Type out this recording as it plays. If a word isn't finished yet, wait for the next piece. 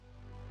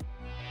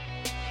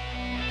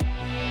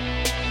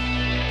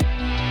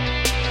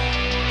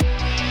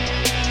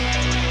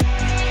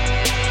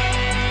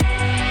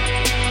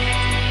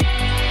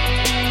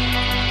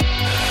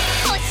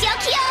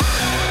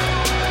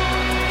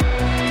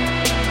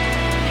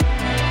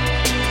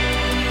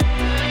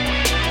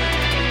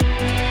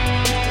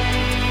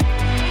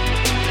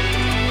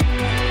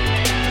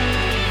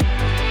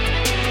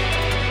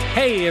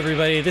Hey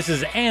everybody, this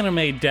is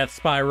Anime Death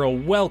Spiral.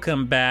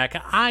 Welcome back.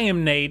 I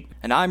am Nate.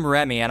 And I'm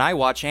Remy, and I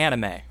watch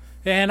anime.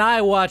 And I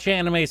watch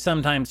anime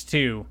sometimes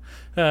too.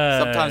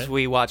 Sometimes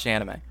we watch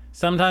anime.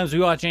 Sometimes we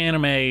watch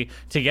anime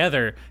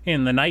together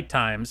in the night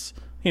times,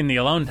 in the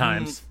alone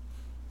times.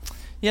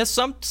 Yes,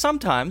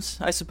 sometimes,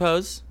 I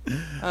suppose.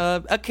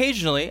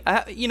 Occasionally.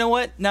 You know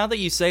what? Now that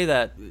you say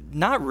that,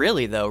 not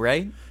really though,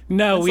 right?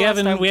 No, we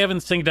haven't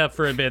synced up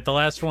for a bit. The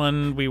last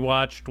one we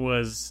watched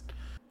was...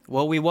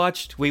 Well, we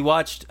watched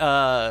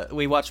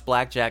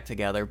Blackjack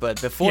together,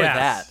 but before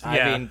that,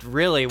 I mean,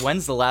 really,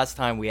 when's the last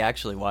time we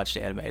actually watched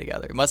anime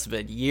together? It must have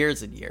been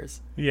years and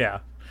years. Yeah.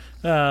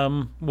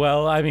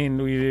 Well, I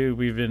mean,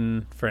 we've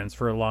been friends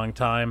for a long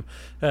time.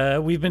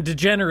 We've been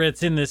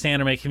degenerates in this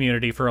anime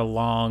community for a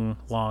long,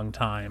 long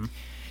time.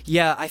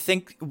 Yeah, I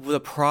think the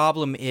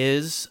problem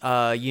is,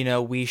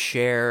 we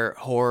share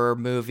horror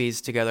movies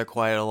together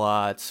quite a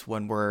lot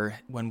when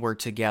we're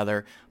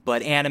together.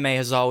 But anime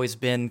has always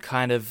been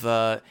kind of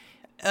a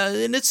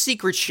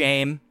secret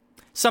shame,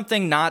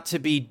 something not to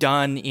be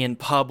done in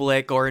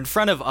public or in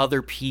front of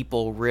other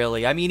people,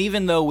 really. I mean,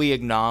 even though we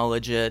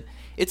acknowledge it,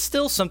 it's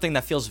still something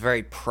that feels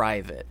very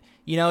private.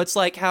 You know, it's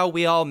like how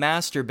we all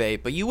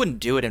masturbate, but you wouldn't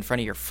do it in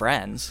front of your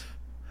friends.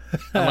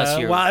 Unless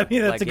you're, well, I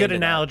mean, that's a good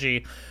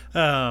analogy.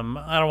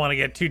 I don't want to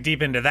get too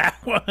deep into that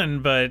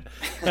one, but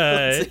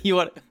you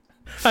want?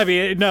 I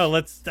mean, no.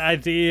 Let's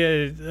be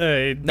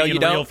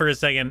real for a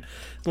second.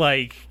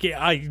 Like,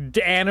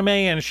 anime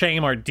and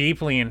shame are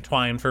deeply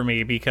entwined for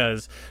me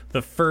because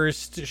the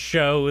first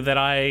anime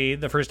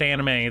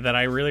that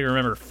I really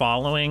remember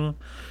following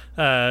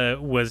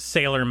was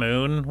Sailor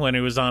Moon when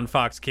it was on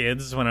Fox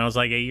Kids when I was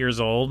like 8 years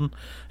old,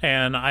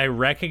 and I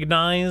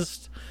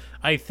recognized.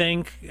 I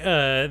think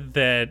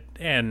that,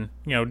 and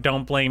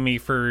don't blame me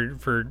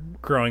for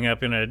growing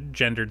up in a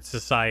gendered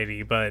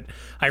society, but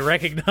I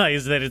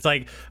recognize that it's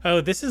like,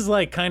 oh, this is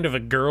like kind of a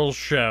girl's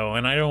show,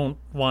 and I don't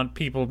want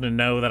people to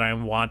know that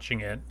I'm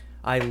watching it.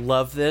 I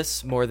love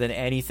this more than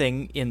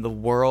anything in the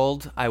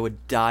world. I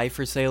would die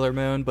for Sailor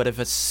Moon, but if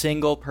a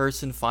single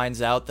person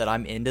finds out that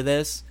I'm into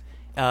this,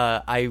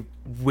 I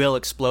will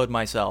explode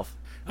myself.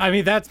 I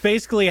mean, that's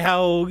basically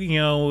how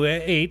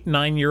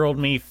 8-9-year-old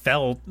me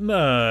felt.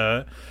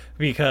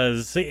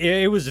 Because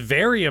it was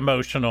very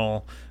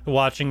emotional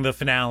watching the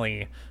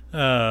finale,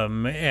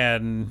 and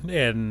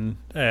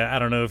I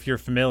don't know if you're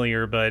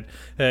familiar, but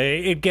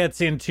it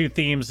gets into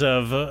themes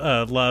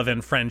of love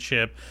and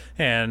friendship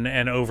and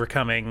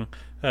overcoming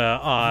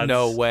odds.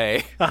 No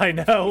way. I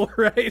know,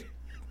 right?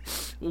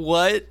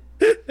 What?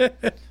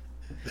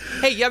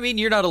 Hey, I mean,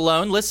 you're not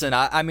alone. Listen,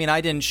 I mean,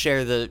 I didn't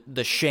share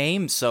the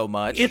shame so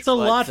much. It's a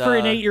lot for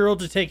an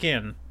 8-year-old to take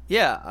in.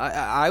 Yeah,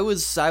 I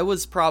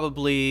was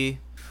probably...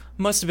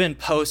 Must have been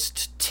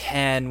post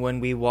 10 when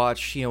we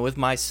watched, with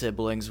my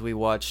siblings, we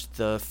watched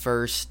the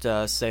first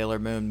Sailor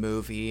Moon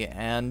movie.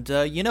 And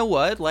you know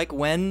what? Like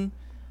when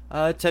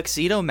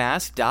Tuxedo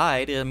Mask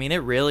died, I mean, it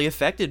really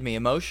affected me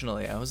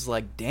emotionally. I was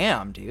like,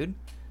 damn, dude.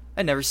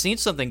 I'd never seen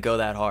something go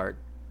that hard.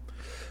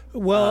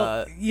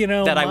 Well,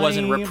 that I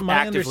wasn't my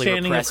actively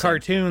understanding repressing. of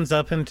cartoons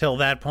up until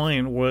that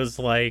point was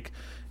like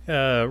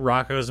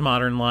Rocko's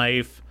Modern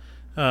Life.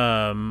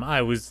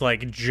 I was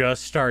like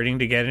just starting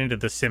to get into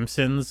The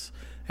Simpsons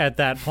at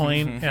that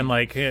point and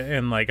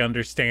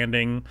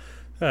understanding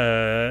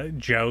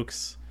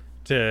jokes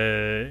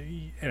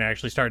and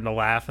actually starting to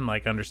laugh and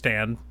like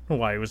understand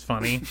why it was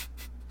funny.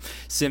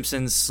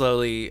 Simpsons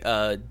slowly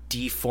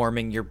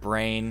deforming your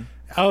brain.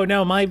 Oh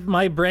no,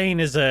 my brain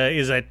is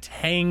a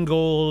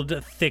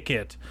tangled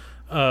thicket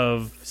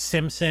of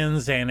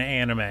Simpsons and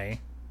anime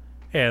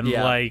and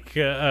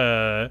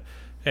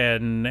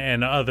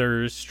and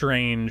other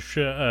strange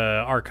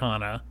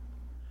arcana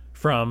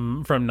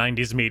from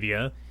 90s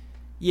media.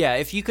 Yeah,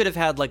 if you could have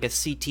had like a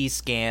CT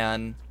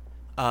scan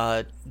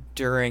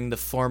during the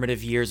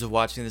formative years of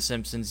watching The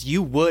Simpsons,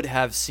 you would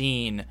have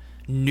seen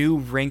new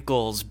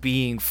wrinkles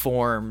being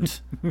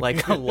formed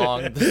like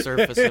along the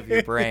surface of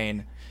your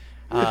brain.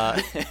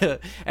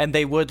 And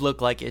they would look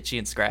like Itchy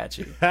and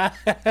Scratchy.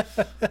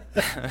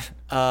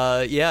 Yeah.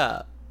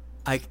 There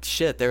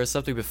was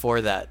something before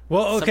that.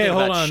 Well, okay, something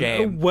hold on.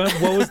 Shame.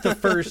 What was the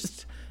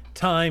first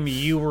time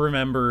you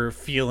remember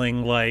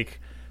feeling like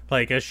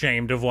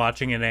ashamed of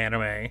watching an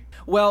anime?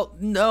 Well,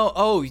 no.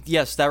 Oh,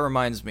 yes, that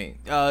reminds me.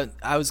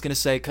 I was gonna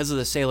say because of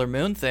the Sailor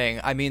Moon thing.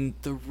 I mean,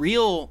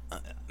 I'm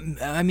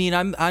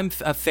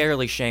a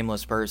fairly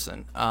shameless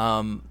person.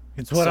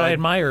 It's what I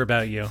admire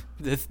about you.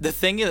 The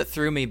thing that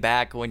threw me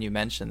back when you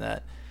mentioned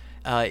that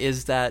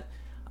is that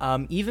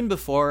even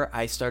before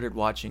I started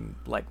watching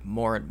like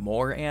more and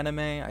more anime,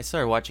 I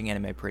started watching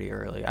anime pretty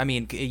early. I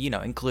mean,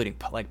 including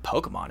like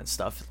Pokemon and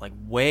stuff, like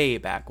way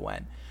back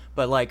when.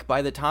 But like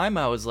by the time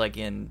I was like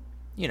in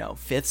 5th,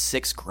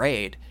 6th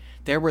grade,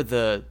 there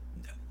were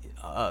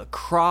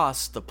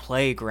across the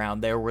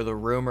playground there were the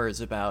rumors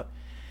about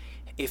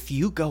if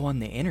you go on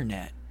the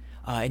internet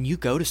and you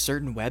go to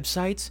certain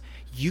websites,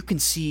 you can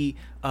see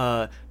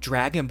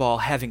Dragon Ball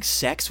having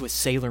sex with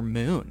Sailor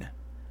Moon.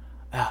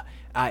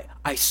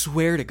 I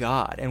swear to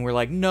God. And we're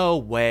like, no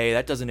way,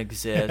 that doesn't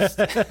exist.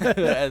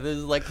 And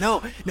it's like,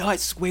 no, I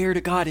swear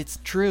to God, it's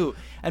true.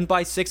 And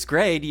by 6th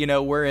grade,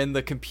 we're in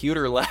the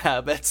computer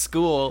lab at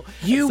school.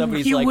 You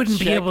wouldn't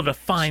be able to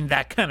find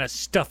that kind of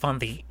stuff on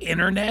the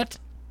internet?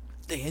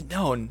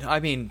 No, I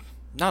mean,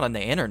 not on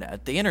the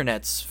internet. The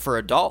internet's for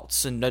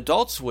adults, and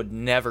adults would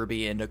never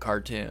be into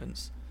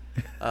cartoons.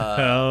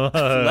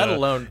 Let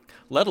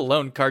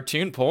alone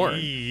cartoon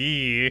porn.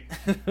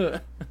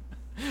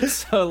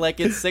 So, like,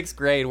 in 6th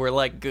grade, we're,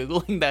 like,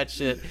 Googling that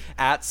shit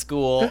at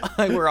school.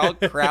 We're all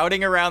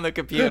crowding around the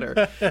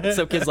computer.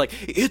 Some kid's like,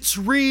 it's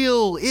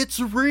real! It's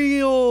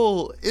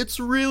real! It's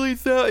really,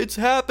 it's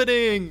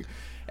happening!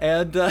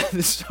 And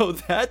so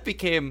that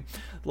became,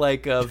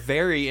 like, a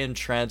very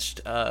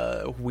entrenched,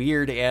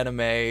 weird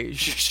anime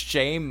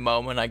shame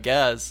moment, I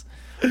guess.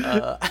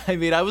 I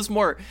mean, I was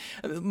more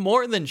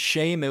than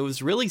shame, it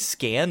was really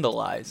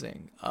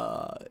scandalizing.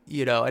 I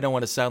don't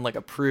want to sound like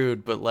a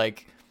prude, but,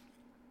 like,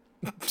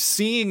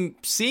 seeing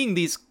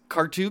these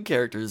cartoon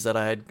characters that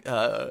I had,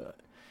 a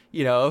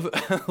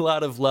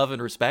lot of love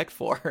and respect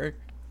for,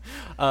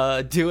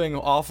 doing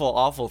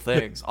awful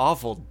things,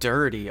 awful,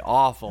 dirty,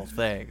 awful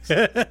things,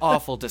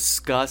 awful,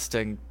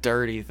 disgusting,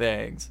 dirty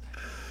things.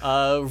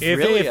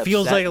 It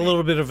feels like a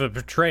little bit of a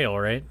betrayal,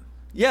 right?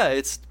 Yeah,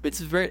 it's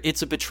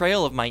a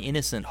betrayal of my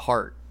innocent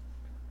heart,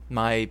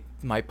 my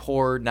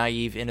poor,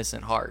 naive,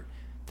 innocent heart.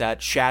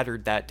 That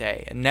shattered that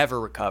day and never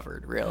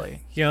recovered,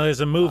 really. There's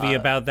a movie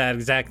about that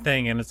exact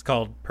thing, and it's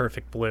called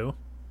Perfect Blue.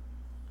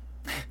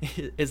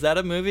 Is that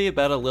a movie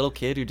about a little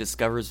kid who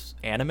discovers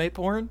anime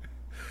porn?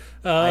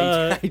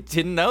 I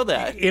didn't know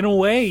that. In a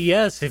way,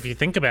 yes, if you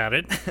think about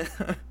it.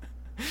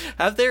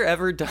 Have there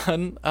ever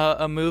done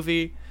a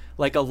movie,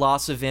 like a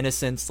loss of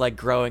innocence, like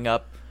growing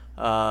up,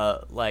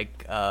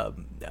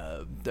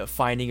 the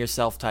Finding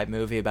Yourself type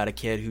movie about a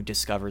kid who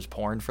discovers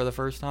porn for the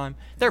first time?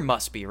 There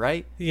must be,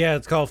 right? Yeah,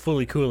 it's called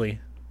Fooly Cooly.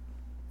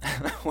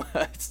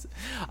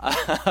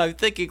 I'm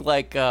thinking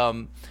like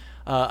a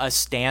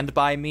Stand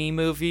By Me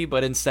movie,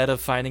 but instead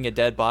of finding a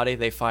dead body,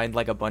 they find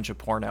like a bunch of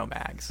porno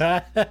mags.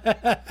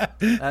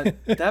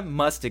 That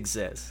must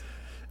exist.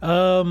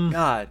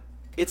 God,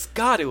 it's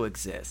got to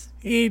exist.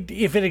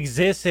 If it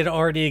exists, it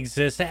already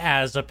exists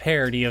as a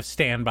parody of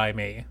Stand By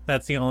Me.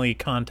 That's the only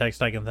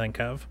context I can think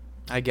of.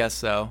 I guess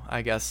so.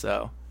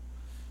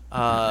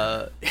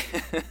 I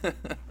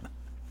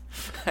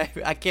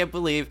can't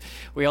believe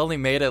we only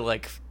made it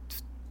like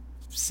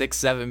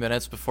 6-7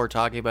 minutes before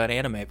talking about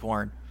anime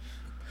porn.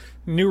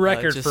 New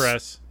record for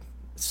us.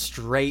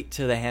 Straight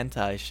to the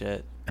hentai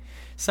shit.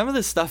 Some of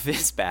this stuff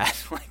is bad.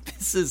 Like,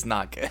 this is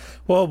not good.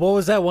 Well, what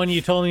was that one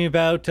you told me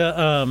about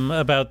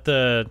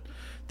the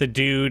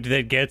dude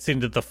that gets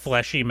into the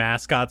fleshy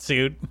mascot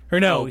suit? Or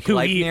no,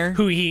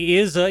 who he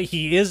is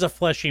a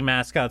fleshy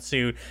mascot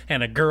suit,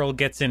 and a girl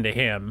gets into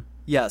him.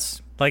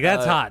 Yes. Like,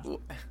 that's hot.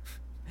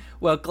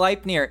 Well,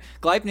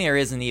 Gleipnir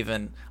isn't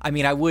even, I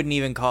mean, I wouldn't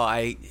even call,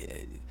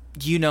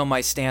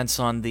 my stance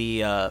on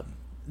the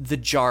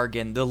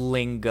jargon, the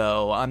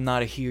lingo. I'm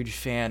not a huge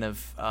fan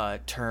of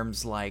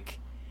terms like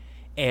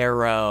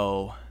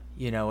arrow,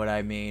 you know what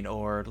I mean,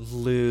 or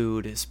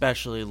lewd,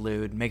 especially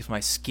lewd. Makes my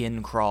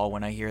skin crawl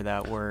when I hear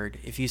that word.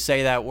 If you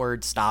say that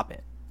word, stop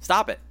it.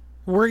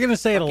 We're gonna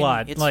say it a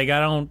lot. Like, I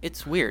don't.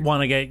 It's weird.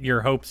 Want to get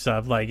your hopes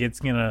up. Like, it's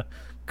gonna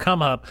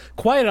come up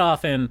quite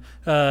often.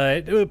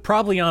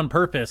 Probably on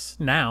purpose.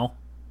 Now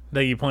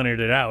that you pointed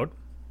it out.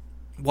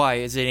 Why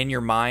is it in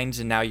your mind,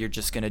 and now you're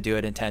just gonna do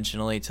it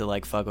intentionally to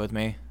like fuck with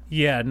me?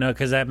 Yeah, no,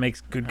 because that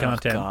makes good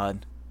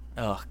content.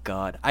 Oh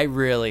God, I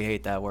really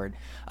hate that word.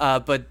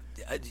 But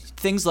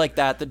things like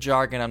that, the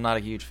jargon, I'm not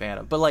a huge fan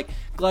of. But like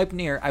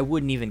Gleipnir, I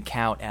wouldn't even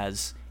count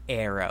as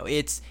arrow.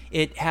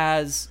 It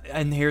has,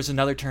 and here's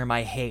another term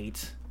I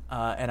hate,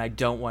 and I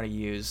don't want to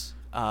use.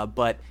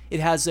 But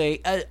it has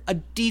a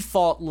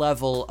default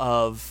level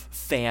of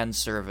fan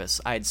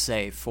service, I'd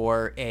say,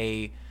 for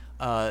a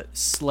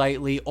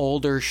slightly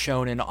older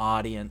shonen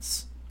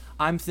audience.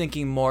 I'm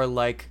thinking more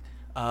like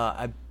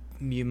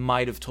you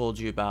might have told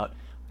you about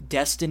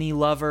Destiny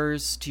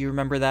Lovers. Do you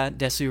remember that?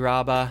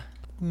 Desuraba?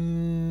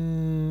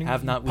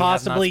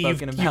 Possibly.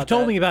 You've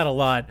told me about a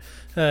lot.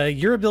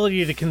 Your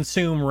ability to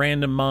consume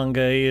random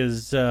manga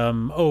is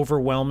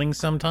overwhelming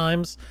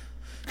sometimes.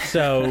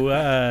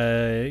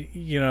 So,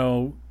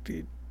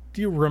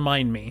 you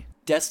remind me.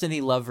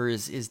 Destiny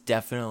Lovers is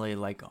definitely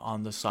like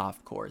on the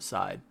softcore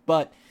side.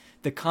 But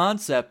the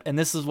concept, and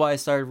this is why I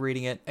started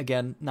reading it,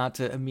 again, not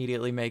to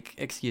immediately make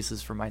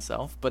excuses for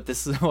myself, but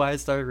this is why I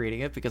started reading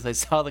it, because I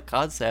saw the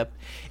concept,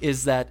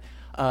 is that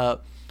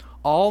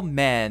all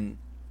men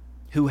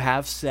who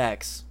have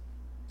sex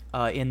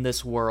in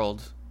this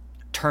world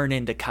turn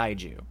into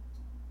kaiju.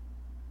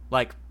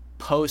 Like,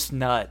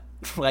 post-nut,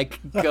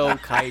 like, go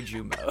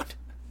kaiju mode.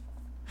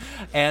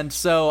 And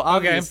so,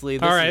 obviously,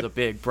 this is a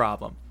big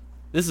problem.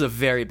 This is a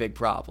very big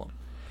problem.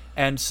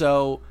 And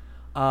so,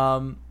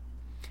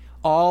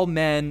 all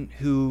men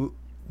who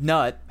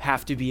nut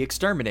have to be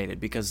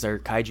exterminated because they're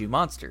kaiju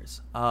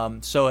monsters.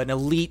 So an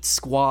elite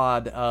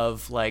squad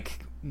of,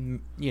 like,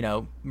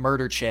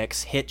 murder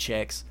chicks, hit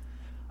chicks.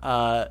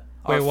 Wait,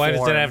 why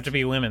does it have to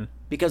be women?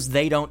 Because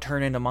they don't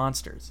turn into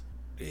monsters.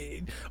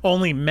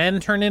 Only men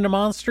turn into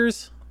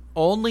monsters?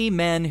 Only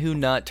men who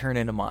nut turn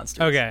into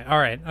monsters. Okay, all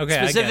right.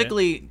 Okay,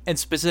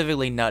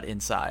 specifically nut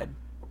inside.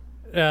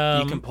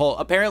 You can pull.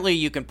 Apparently,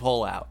 you can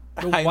pull out.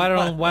 Why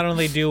don't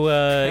they do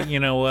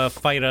a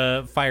fight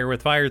a fire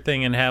with fire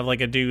thing and have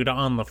like a dude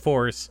on the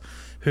force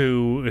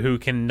who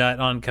can nut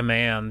on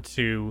command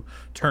to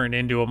turn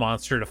into a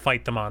monster to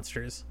fight the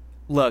monsters?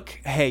 Look,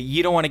 hey,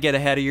 you don't want to get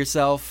ahead of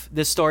yourself.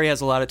 This story has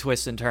a lot of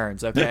twists and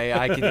turns, okay?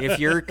 If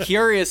you're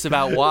curious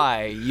about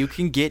why, you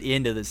can get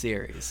into the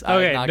series.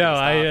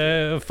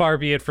 Okay, far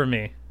be it from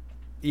me.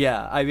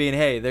 Yeah, I mean,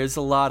 hey, there's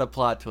a lot of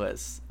plot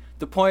twists.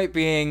 The point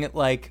being,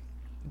 like,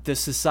 the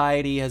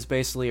society has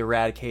basically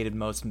eradicated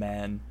most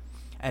men,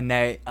 and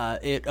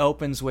it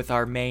opens with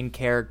our main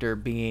character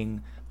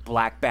being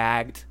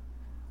black-bagged,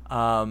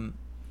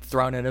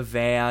 thrown in a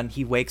van.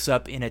 He wakes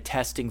up in a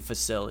testing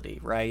facility,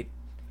 right?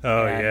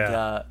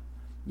 And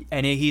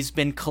he's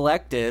been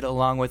collected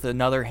along with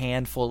another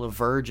handful of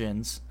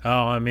virgins. Oh,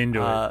 I'm into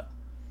it.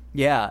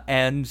 Yeah,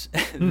 and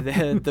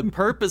the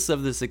purpose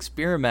of this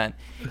experiment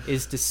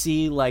is to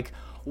see, like,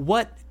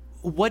 what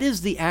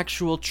is the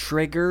actual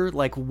trigger?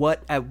 Like,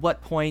 at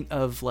what point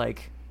of,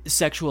 like,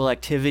 sexual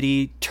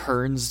activity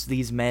turns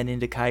these men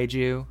into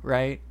kaiju,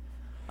 right?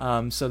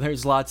 So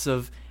there's lots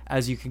of,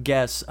 as you can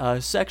guess,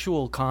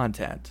 sexual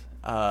content.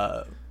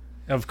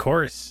 Of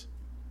course.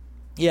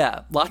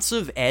 Yeah, lots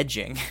of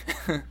edging.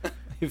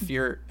 if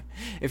you're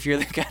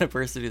the kind of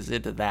person who's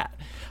into that.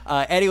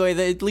 Anyway,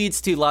 it leads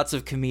to lots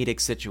of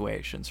comedic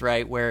situations,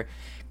 right?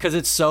 Because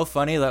it's so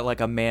funny that, like,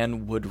 a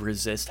man would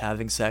resist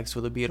having sex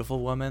with a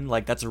beautiful woman.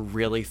 Like, that's a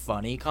really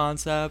funny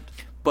concept.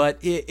 But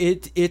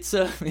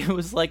it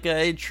was like an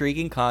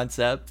intriguing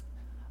concept,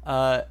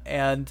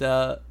 and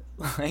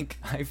like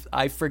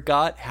I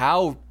forgot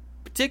how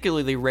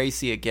particularly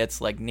racy it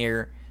gets, like,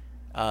 near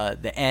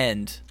the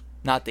end.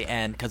 Not the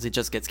end, because it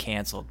just gets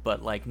canceled,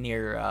 but, like,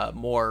 near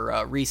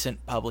more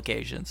recent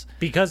publications.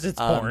 Because it's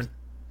porn.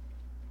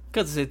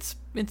 Because it's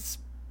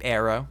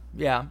Arrow,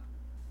 yeah.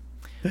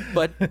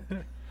 But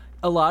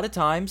a lot of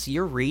times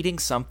you're reading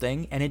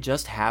something and it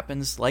just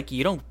happens, like,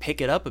 you don't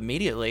pick it up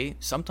immediately.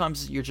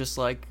 Sometimes you're just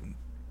like,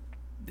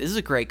 this is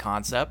a great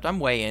concept, I'm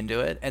way into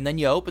it. And then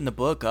you open the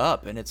book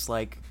up and it's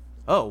like,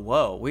 oh,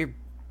 whoa,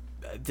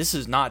 this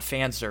is not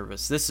fan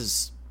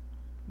service.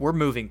 We're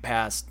moving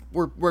past.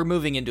 We're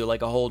moving into,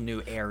 like, a whole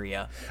new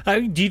area.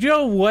 Do you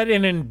know what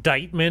an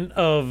indictment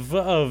of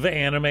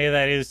anime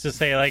that is to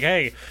say, like,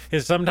 hey,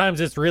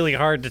 sometimes it's really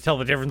hard to tell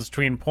the difference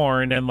between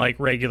porn and, like,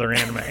 regular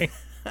anime.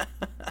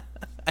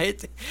 Hey,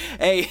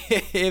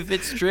 if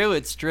it's true,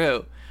 it's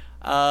true.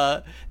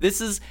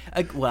 This is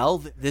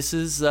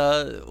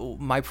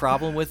my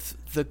problem with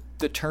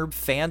the term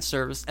fan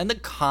service and the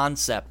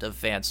concept of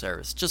fan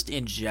service, just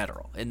in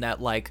general. In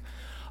that, like,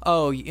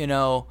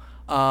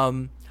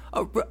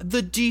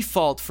 the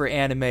default for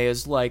anime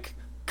is, like,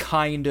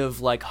 kind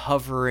of, like,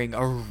 hovering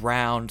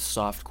around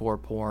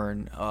softcore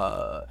porn,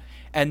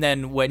 and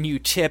then when you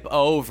tip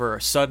over,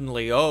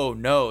 suddenly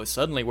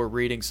we're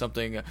reading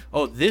something,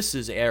 this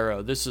is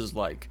Arrow, this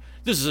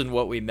isn't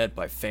what we meant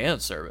by fan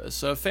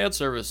service. Fan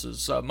service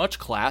is much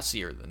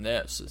classier than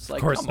this. It's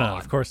like,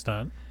 of course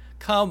not.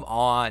 Come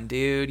on,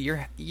 dude.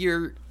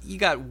 You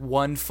got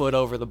 1 foot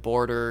over the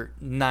border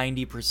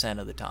 90%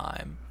 of the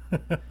time.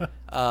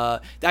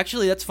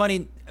 Actually, that's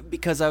funny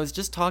because I was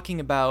just talking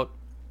about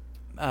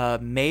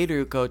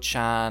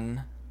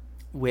Meiruko-chan,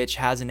 which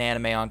has an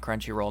anime on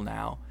Crunchyroll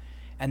now,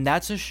 and I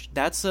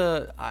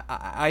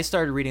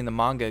started reading the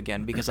manga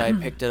again because I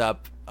picked it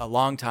up a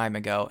long time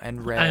ago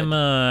and read. I'm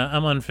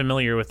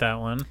unfamiliar with that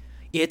one.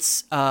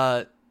 It's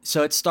so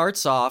it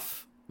starts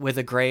off with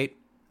a great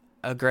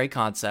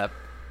concept.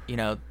 You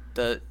know,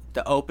 the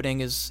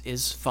opening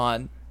is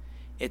fun.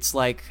 It's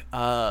like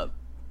a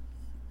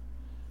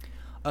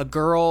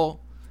girl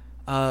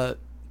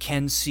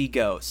can see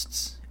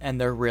ghosts, and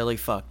they're really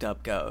fucked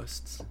up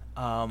ghosts.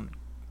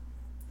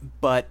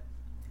 But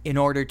in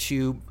order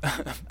to,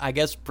 I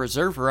guess,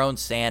 preserve her own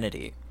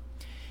sanity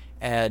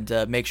and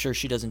make sure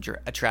she doesn't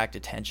attract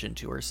attention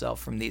to herself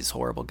from these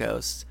horrible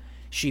ghosts,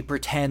 she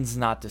pretends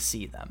not to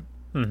see them.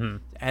 Mm-hmm.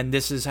 And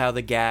this is how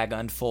the gag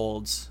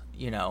unfolds.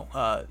 You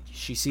know,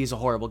 she sees a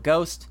horrible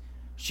ghost.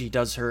 She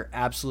does her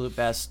absolute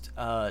best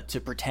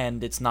to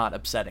pretend it's not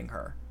upsetting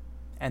her.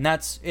 And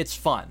it's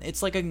fun.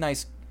 It's like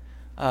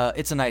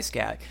it's a nice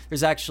gag.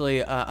 There's actually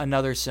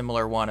another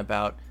similar one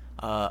about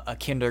a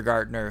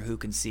kindergartner who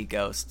can see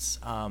ghosts.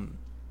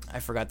 I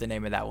forgot the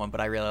name of that one,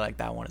 but I really like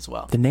that one as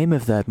well. The name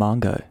of that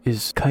manga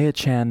is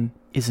Kaya-chan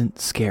Isn't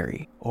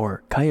Scary,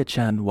 or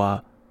Kaya-chan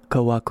wa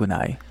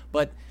Kawakunai.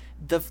 But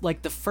the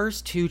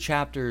first 2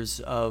 chapters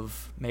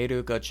of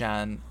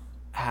Meiruko-chan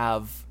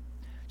have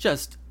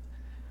just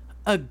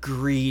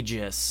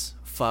egregious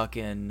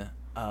fucking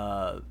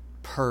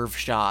perv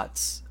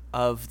shots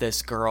of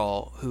this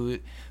girl who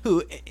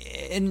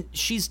and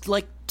she's,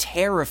 like,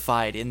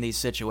 terrified in these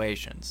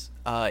situations.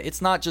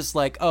 It's not just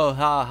like, oh,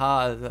 ha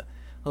ha,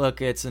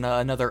 look, it's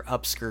another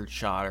upskirt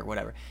shot or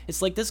whatever.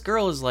 It's like this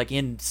girl is like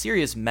in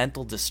serious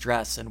mental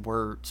distress, and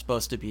we're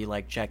supposed to be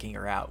like checking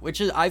her out, which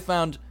is I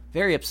found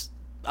very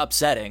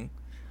upsetting,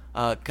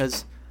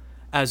 because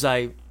as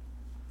I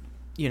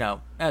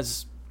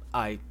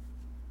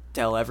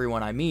tell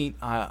everyone I meet,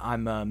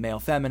 I'm a male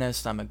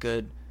feminist. I'm a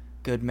good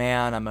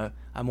man.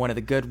 I'm one of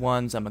the good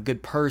ones. I'm a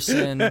good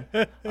person.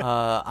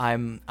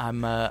 I'm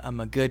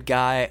a good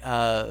guy.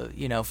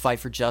 Fight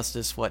for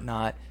justice,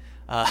 whatnot.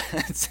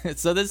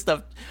 So this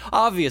stuff,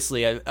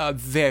 obviously,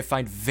 I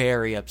find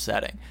very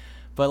upsetting.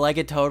 But like,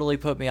 it totally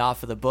put me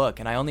off of the book,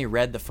 and I only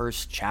read the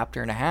first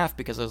chapter and a half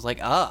because I was like,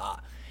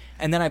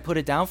 and then I put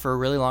it down for a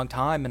really long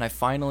time, and I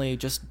finally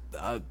just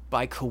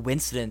by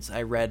coincidence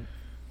I read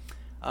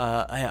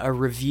a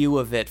review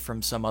of it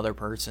from some other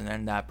person,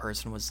 and that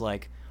person was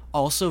like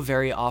also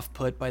very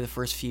off-put by the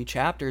first few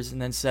chapters,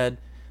 and then said,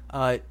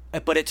 but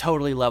it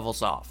totally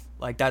levels off.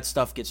 Like, that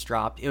stuff gets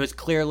dropped. It was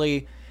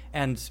clearly,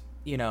 and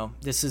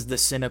this is the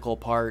cynical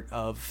part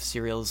of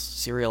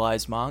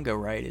serialized manga,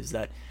 right? Is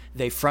that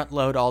they front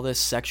load all this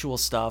sexual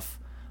stuff,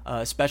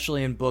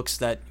 especially in books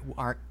that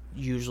aren't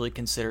usually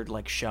considered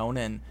like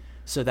shonen,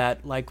 so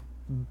that like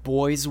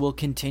boys will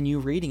continue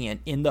reading it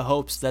in the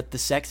hopes that the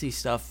sexy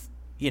stuff,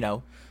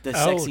 the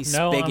sexy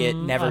spigot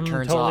never turns off.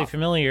 I'm totally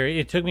familiar.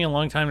 It took me a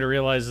long time to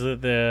realize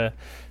that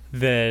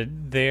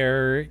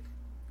that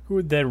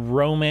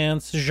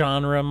romance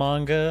genre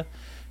manga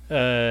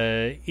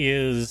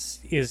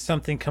is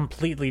something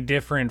completely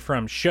different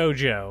from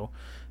shoujo.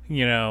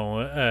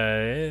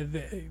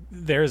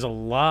 There's a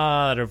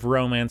lot of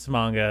romance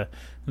manga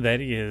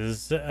that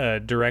is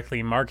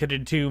directly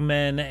marketed to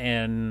men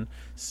and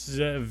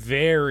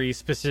very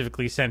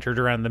specifically centered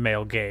around the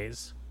male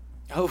gaze.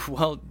 Oh,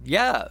 well,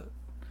 yeah.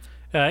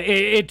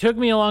 It took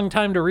me a long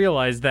time to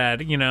realize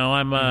that.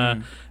 I'm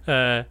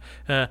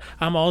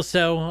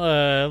also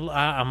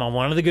I'm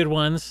one of the good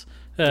ones.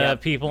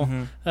 People.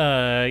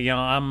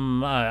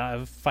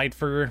 I'm fight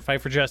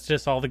for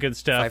justice, all the good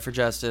stuff. Fight for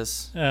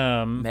justice.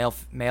 Male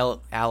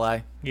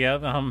ally. Yeah,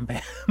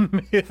 male.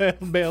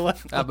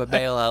 I'm a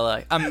male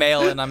ally. I'm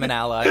male and I'm an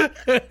ally.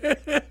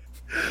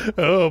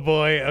 Oh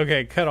boy.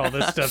 Okay, cut all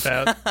this stuff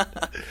out.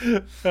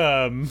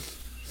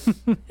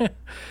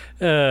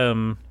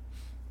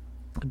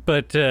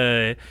 But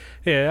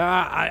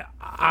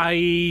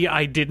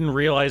I didn't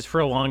realize for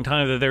a long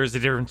time that there was a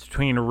difference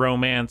between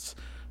romance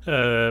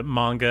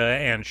manga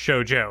and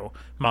shoujo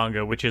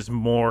manga, which is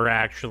more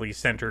actually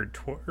centered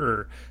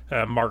or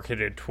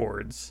marketed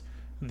towards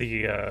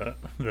the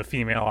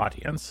female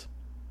audience.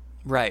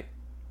 Right.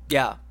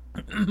 Yeah.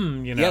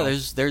 Yeah.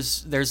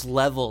 There's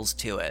levels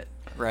to it,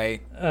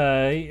 right?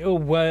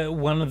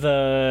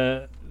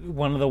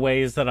 One of the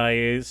ways that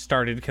I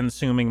started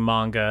consuming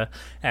manga,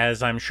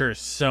 as I'm sure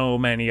so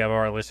many of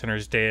our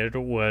listeners did,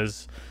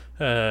 was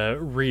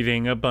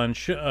reading a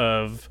bunch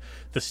of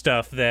the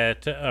stuff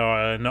that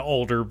an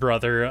older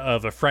brother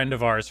of a friend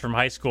of ours from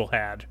high school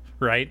had,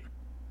 right?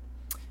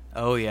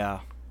 Oh, yeah.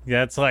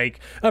 That's like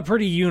a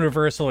pretty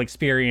universal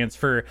experience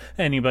for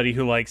anybody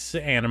who likes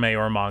anime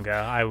or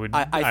manga. I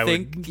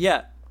think,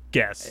 yeah.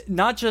 Guess.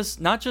 Not just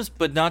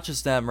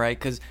them, right?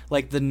 Because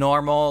like the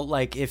normal,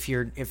 like if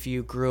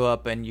you grew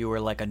up and you were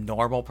like a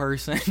normal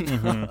person,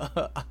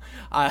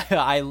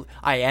 I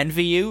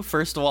envy you,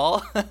 first of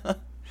all.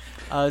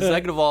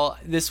 Second of all,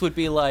 this would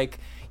be like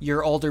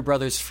your older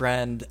brother's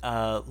friend,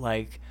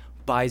 like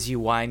buys you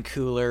wine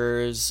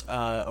coolers,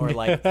 or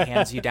like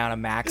hands you down a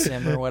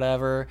Maxim or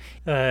whatever.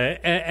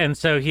 And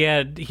so he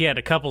had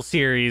a couple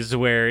series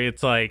where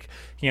it's like,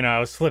 I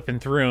was flipping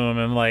through them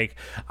and like,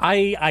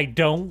 I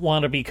don't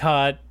want to be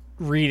caught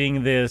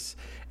reading this,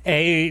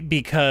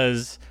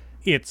 because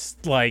it's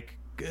like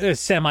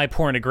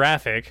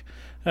semi-pornographic,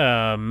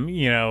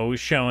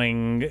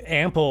 showing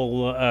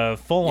ample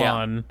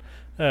full-on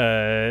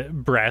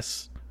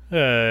breasts,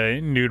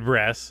 nude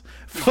breasts.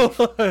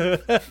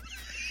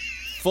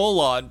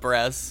 Full-on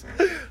breasts.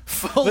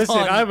 Listen,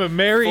 I'm a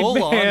married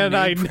man.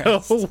 I know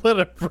what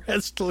a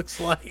breast looks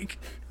like.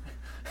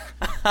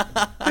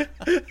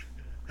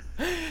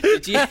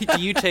 Do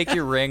you take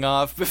your ring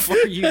off before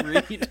you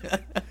read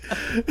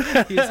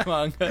these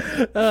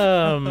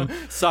manga?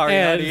 Sorry,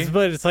 honey.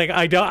 But it's like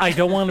I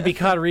don't want to be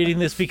caught reading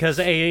this because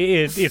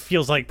A, it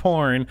feels like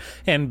porn,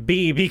 and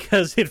B,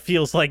 because it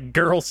feels like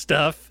girl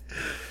stuff.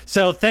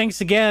 So thanks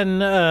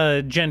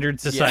again, gendered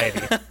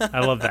society. Yeah.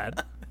 I love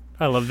that.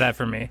 I love that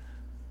for me.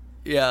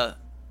 Yeah,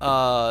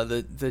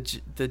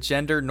 the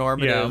gender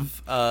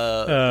normative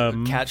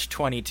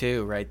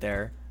catch-22 right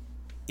there.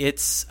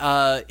 It's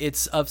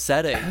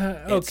upsetting.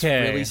 Okay. It's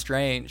really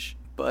strange.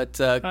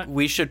 But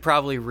we should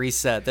probably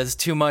reset. That's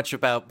too much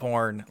about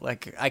porn.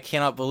 Like, I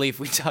cannot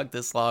believe we talked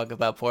this long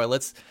about porn.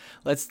 Let's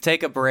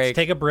take a break. Let's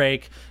take a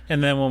break,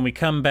 and then when we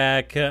come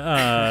back,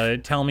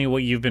 tell me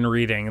what you've been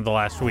reading the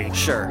last week.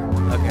 Sure.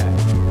 Okay.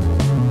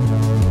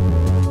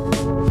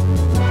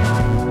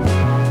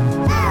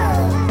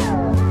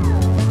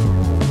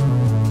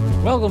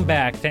 Welcome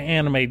back to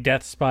Anime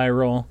Death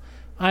Spiral.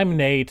 I'm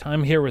Nate.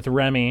 I'm here with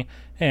Remy,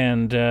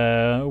 and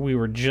we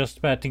were just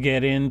about to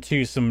get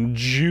into some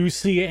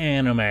juicy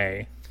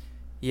anime.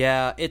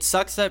 Yeah, it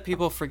sucks that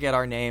people forget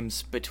our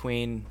names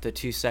between the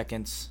 2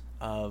 seconds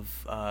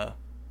of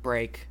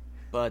break.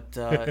 But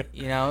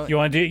you know, you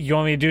want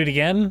me to do it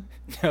again?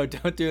 No,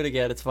 don't do it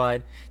again. It's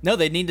fine. No,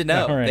 they need to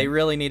know. Right. They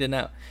really need to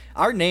know.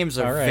 Our names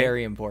are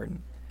very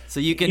important. So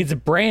you can. It's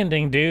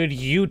branding, dude.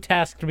 You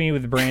tasked me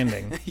with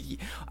branding.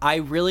 I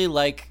really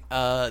like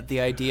the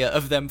idea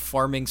of them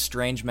forming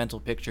strange mental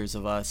pictures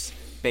of us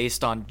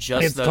based on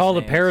just. It's called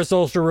a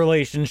parasocial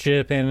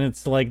relationship, and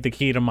it's like the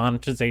key to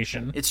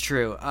monetization. It's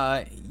true.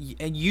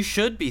 And you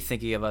should be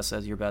thinking of us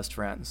as your best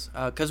friends,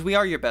 because we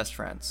are your best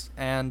friends,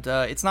 and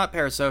it's not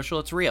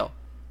parasocial. It's real.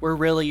 We're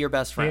really your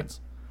best friends.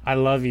 I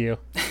love you.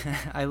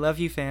 I love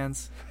you,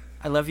 fans.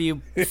 I love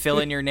you. Fill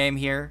in your name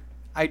here.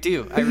 I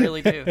do. I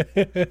really do.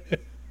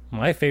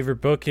 My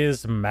favorite book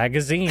is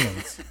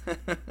magazines.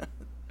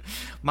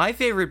 My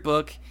favorite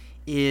book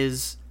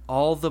is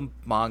all the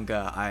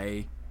manga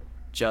I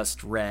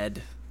just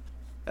read.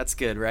 That's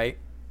good, right?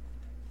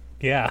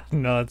 Yeah,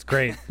 no, that's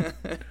great.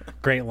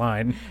 Great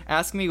line.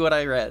 Ask me what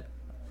I read.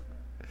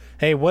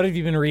 Hey, what have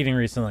you been reading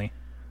recently?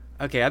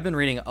 Okay, I've been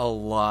reading a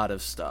lot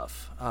of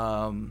stuff,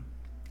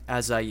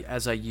 as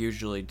I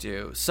usually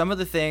do. Some of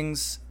the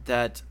things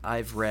that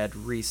I've read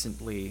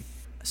recently.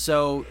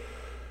 So,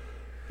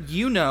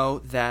 you know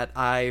that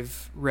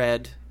I've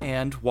read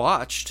and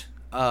watched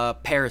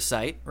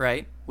Parasite,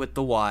 right? With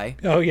the Y.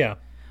 Oh, yeah.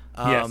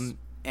 Yes.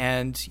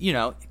 And, you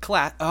know,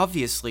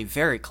 obviously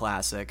very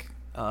classic.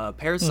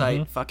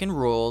 Parasite fucking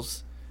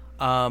rules.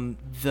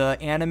 The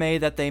anime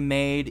that they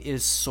made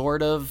is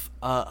sort of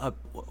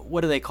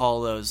what do they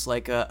call those?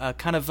 Like a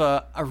kind of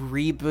a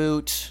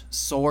reboot,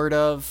 sort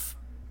of,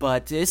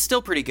 but it's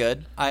still pretty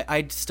good.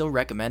 I'd still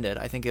recommend it.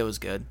 I think it was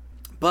good.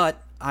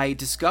 But I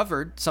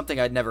discovered something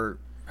I'd never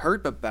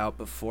heard about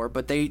before,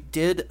 but they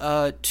did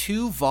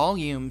 2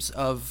 volumes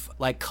of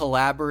like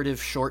collaborative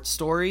short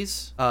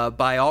stories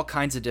by all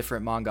kinds of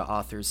different manga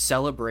authors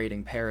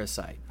celebrating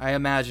Parasite. I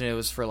imagine it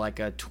was for like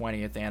a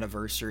 20th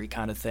anniversary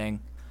kind of thing.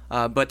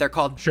 But they're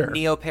called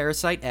Neo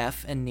Parasite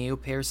F and Neo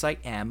Parasite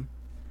M.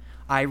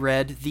 I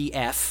read the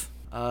F.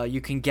 You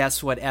can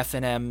guess what F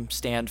and M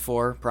stand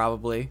for,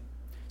 probably.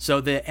 So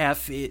the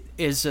F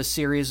is a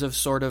series of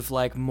sort of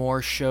like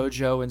more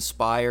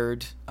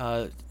shoujo-inspired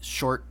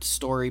short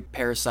story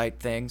Parasite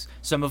things.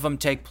 Some of them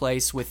take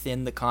place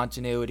within the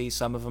continuity.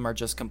 Some of them are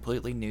just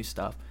completely new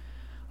stuff.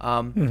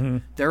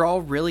 They're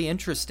all really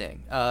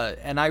interesting.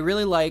 And I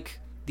really like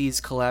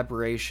these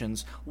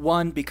collaborations.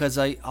 One, because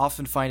I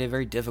often find it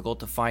very difficult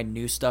to find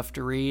new stuff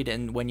to read,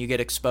 and when you get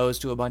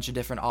exposed to a bunch of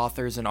different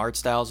authors and art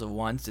styles at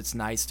once, it's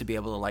nice to be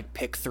able to like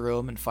pick through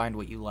them and find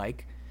what you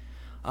like.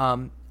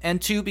 And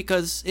 2,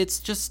 because it's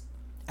just,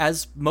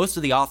 as most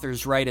of the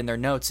authors write in their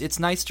notes, it's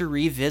nice to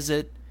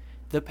revisit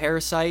the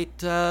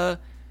Parasite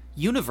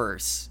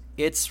universe.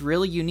 It's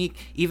really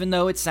unique, even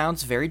though it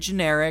sounds very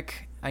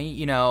generic.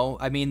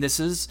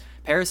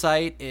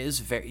 Parasite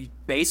is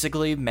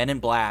basically Men in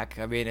Black.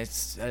 I mean,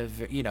 it's,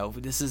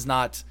 this is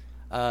not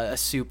a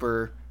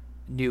super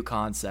new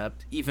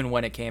concept, even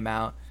when it came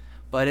out.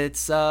 But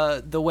it's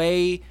the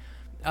way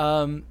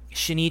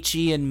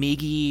Shinichi and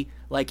Migi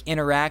like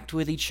interact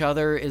with each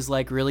other is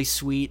like really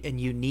sweet and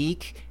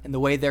unique, and the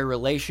way their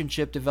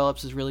relationship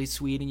develops is really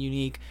sweet and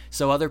unique.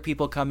 So other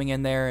people coming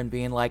in there and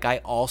being like, I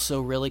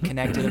also really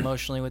connected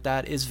emotionally with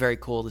that is very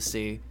cool to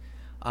see.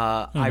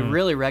 I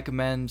really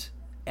recommend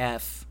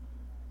F.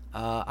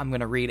 I'm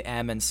gonna read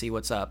M and see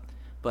what's up.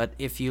 But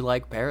if you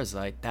like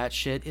Parasite, that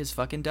shit is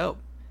fucking dope.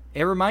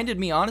 It reminded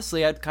me,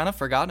 honestly, I'd kind of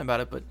forgotten about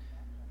it, but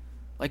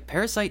like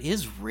Parasite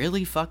is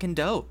really fucking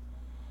dope.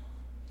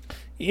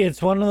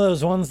 It's one of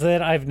those ones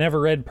that I've never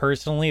read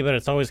personally, but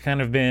it's always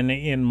kind of been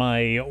in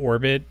my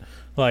orbit,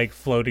 like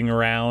floating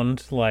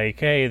around. Like,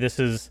 hey, this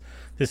is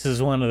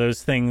one of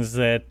those things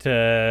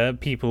that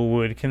people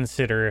would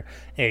consider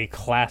a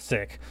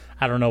classic.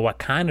 I don't know what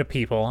kind of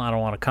people. I don't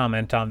want to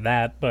comment on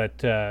that,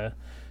 but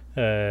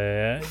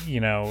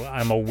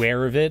I'm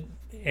aware of it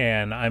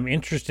and I'm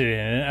interested in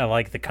it. I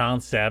like the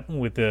concept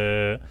with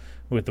the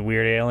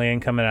weird alien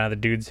coming out of the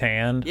dude's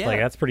hand. Yeah. Like,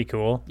 that's pretty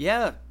cool.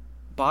 Yeah.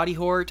 Body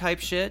horror type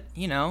shit,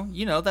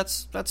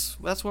 that's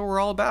what we're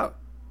all about.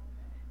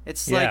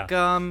 It's like,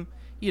 hey,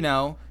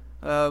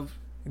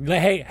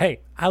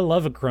 I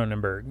love a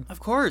Cronenberg.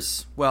 Of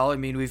course. Well, I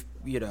mean, we've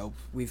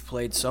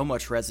played so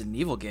much Resident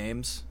Evil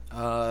games.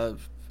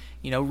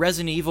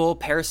 Resident Evil,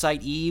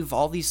 Parasite Eve,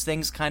 all these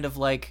things kind of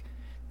like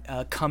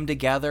come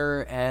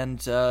together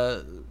and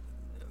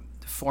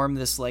form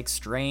this like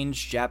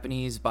strange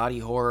Japanese body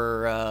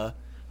horror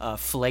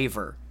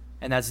flavor,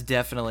 and that's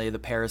definitely the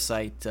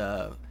Parasite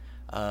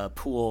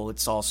pool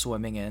it's all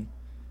swimming in.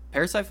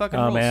 Parasite fucking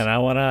rules. Oh man, I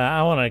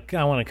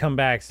wanna come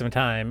back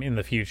sometime in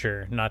the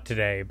future, not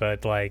today,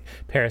 but like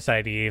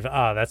Parasite Eve.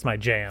 That's my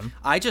jam.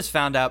 I just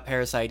found out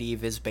Parasite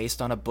Eve is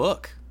based on a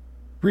book.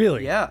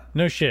 Really? Yeah.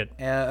 No shit.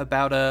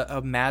 About a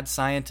mad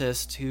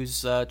scientist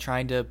who's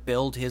trying to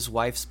build his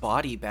wife's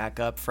body back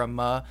up from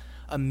a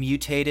a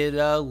mutated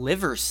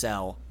liver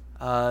cell.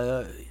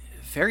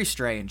 Very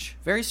strange.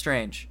 Very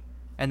strange.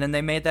 And then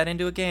they made that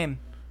into a game.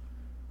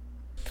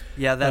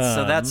 Yeah,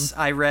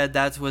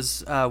 that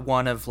was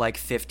one of like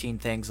 15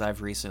 things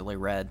I've recently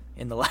read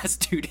in the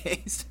last 2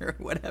 days or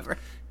whatever.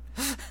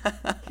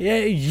 Yeah,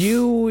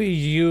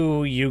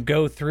 you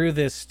go through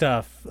this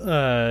stuff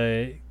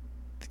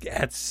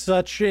at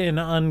such an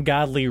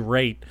ungodly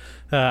rate.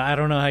 I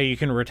don't know how you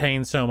can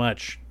retain so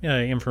much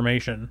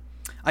information.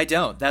 I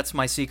don't. That's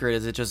my secret,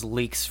 is it just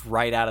leaks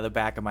right out of the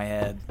back of my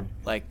head.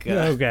 Like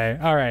okay,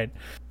 all right.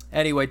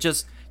 Anyway,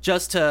 just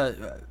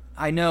to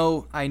I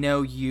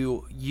know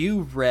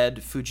you read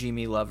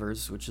Fujimi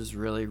Lovers, which is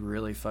really,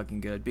 really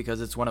fucking good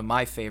because it's one of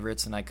my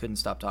favorites and I couldn't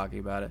stop talking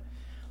about it.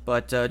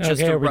 But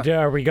just okay,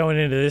 are we going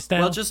into this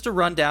now? Well, just to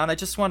run down, I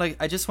just want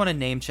to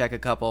name check a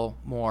couple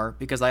more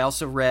because I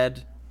also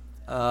read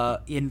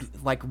in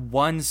like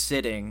one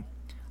sitting,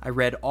 I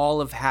read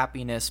all of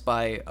Happiness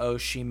by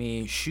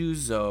Oshimi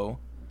Shuzo,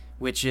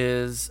 which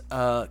is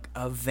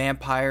a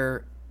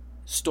vampire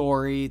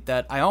story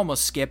that I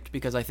almost skipped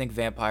because I think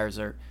vampires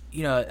are,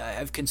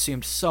 I've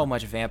consumed so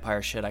much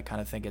vampire shit, I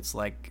kind of think it's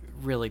like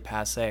really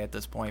passé at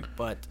this point.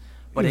 But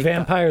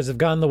vampires have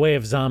gone the way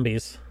of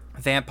zombies.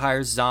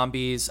 Vampires,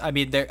 zombies. I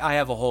mean, I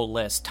have a whole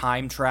list.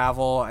 Time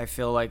travel. I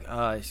feel like,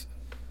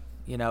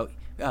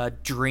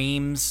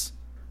 dreams.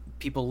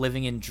 People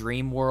living in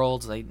dream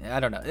worlds. I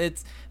don't know.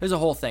 There's a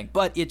whole thing,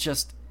 but it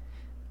just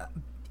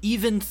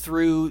even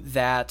through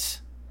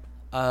that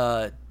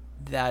bias,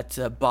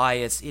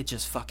 it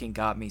just fucking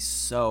got me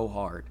so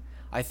hard.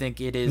 I think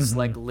it is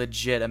like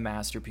legit a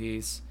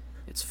masterpiece.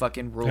 It's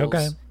fucking rules.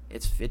 Okay.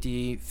 It's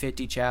 50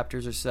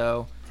 chapters or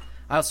so.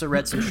 I also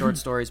read some short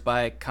stories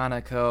by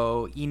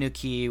Kanako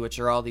Inuki, which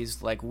are all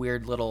these like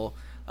weird little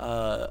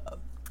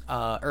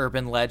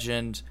urban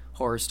legend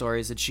horror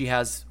stories. And she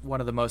has one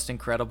of the most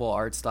incredible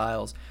art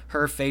styles.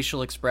 Her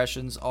facial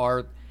expressions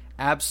are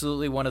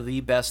absolutely one of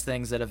the best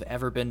things that have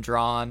ever been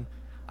drawn.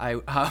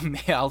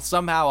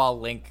 I'll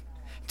link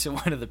to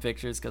one of the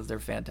pictures because they're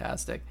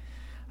fantastic.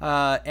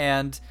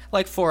 And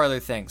like 4 other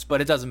things,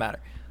 but it doesn't matter.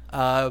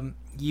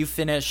 You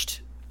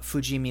finished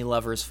Fujimi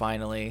Lovers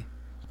finally.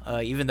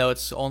 Even though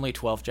it's only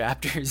 12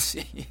 chapters.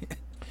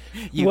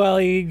 Well,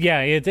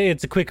 yeah,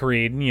 it's a quick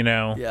read,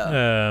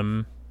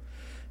 Yeah.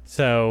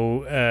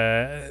 So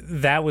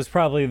that was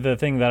probably the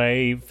thing that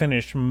I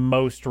finished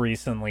most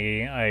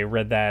recently. I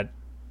read that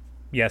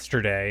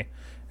yesterday,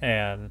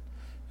 and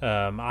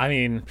I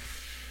mean,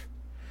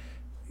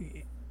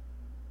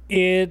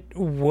 I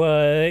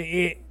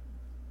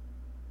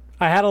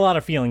had a lot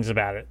of feelings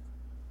about it.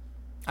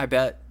 I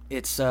bet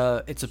it's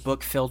a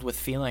book filled with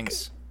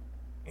feelings.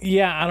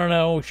 Yeah, I don't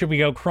know. Should we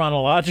go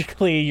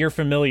chronologically? You're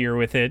familiar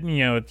with it.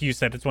 You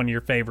said it's one of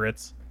your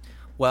favorites.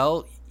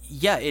 Well,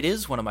 yeah, it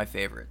is one of my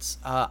favorites.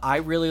 I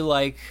really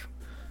like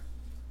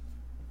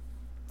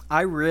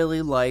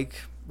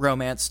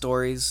romance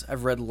stories.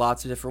 I've read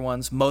lots of different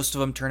ones. Most of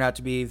them turn out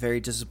to be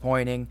very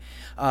disappointing.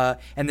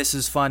 And this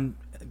is fun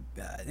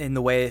in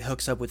the way it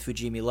hooks up with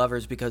Fujimi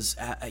Lovers because,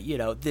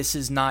 this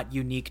is not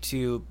unique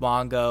to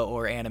manga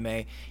or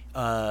anime.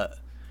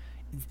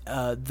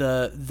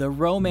 The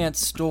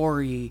romance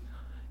story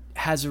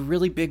has a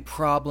really big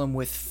problem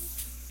with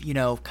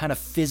kind of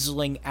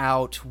fizzling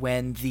out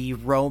when the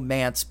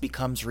romance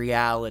becomes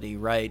reality,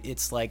 right?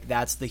 It's like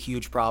that's the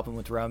huge problem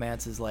with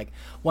romance is like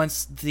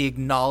once the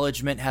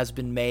acknowledgement has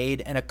been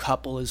made and a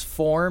couple is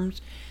formed,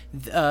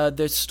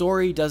 the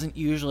story doesn't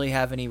usually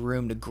have any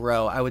room to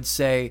grow. I would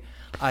say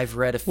I've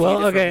read a few.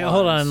 Well, okay, ones.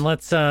 Hold on.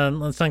 Let's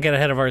not get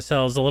ahead of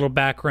ourselves. A little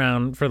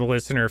background for the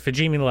listener: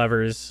 Fujimi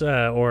Lovers,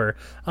 or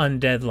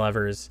Undead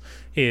Lovers,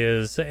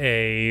 is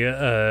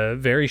a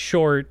very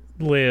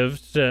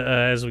short-lived,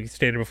 as we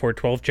stated before,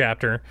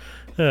 12-chapter.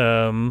 I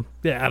don't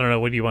know,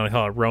 what do you want to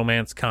call it?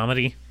 Romance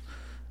comedy.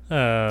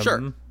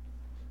 Sure.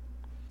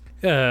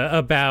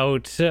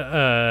 About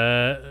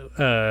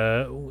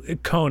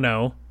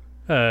Kono,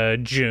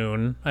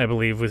 June, I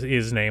believe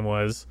his name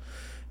was.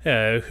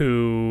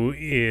 Who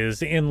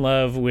is in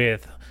love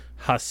with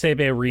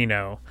Hasebe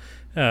Rino.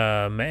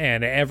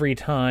 And every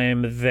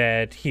time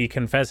that he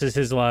confesses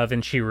his love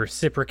and she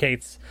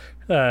reciprocates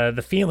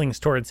the feelings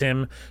towards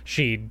him,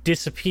 she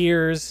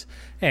disappears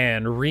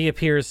and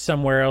reappears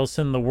somewhere else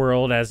in the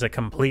world as a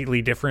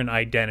completely different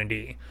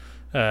identity.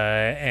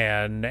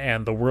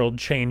 And the world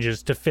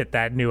changes to fit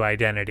that new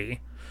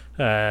identity.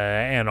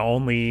 And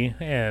only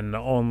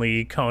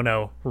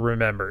Kono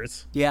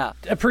remembers. Yeah.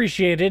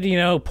 Appreciated,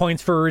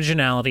 points for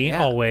originality,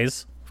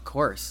 always. Of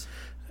course.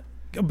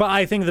 But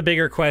I think the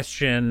bigger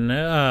question,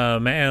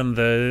 and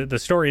the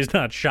story is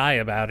not shy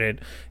about it,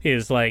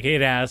 is like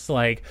it asks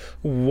like,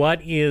 what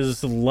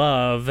is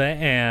love?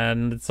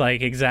 And it's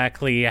like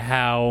exactly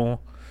how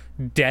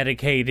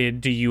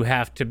dedicated do you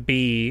have to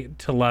be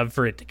to love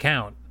for it to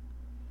count?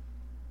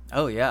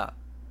 Oh yeah.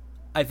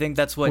 I think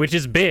that's what... Which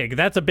is big.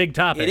 That's a big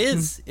topic. It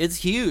is. It's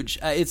huge.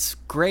 It's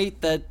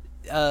great that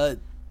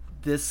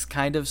this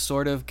kind of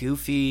sort of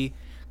goofy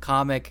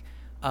comic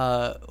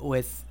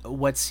with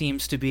what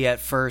seems to be at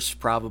first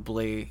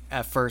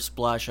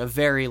blush, a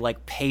very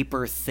like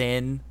paper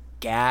thin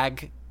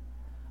gag,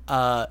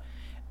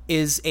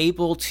 is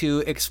able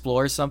to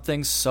explore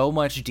something so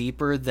much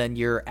deeper than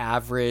your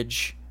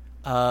average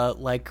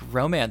like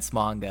romance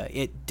manga.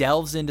 It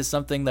delves into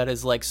something that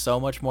is like so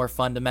much more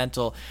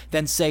fundamental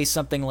than say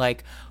something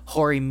like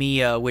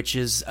Horimiya, which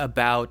is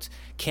about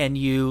can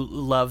you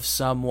love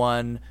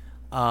someone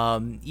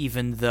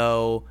even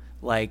though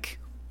like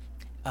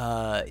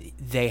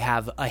they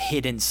have a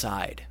hidden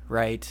side,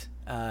 right?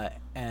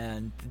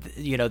 And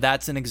you know,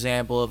 that's an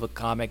example of a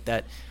comic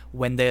that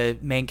when the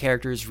main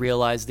characters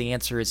realize the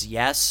answer is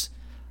yes,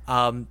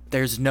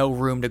 there's no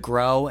room to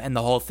grow and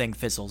the whole thing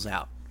fizzles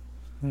out.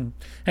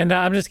 And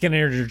I'm just going to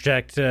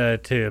interject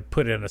to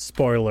put in a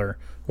spoiler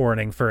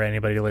warning for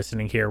anybody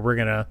listening here. We're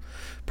going to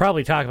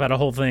probably talk about a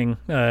whole thing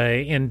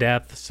in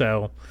depth,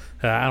 so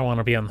I don't want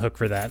to be on the hook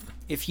for that.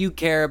 If you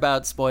care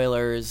about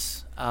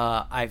spoilers,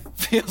 I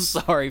feel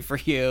sorry for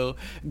you.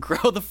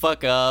 Grow the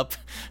fuck up.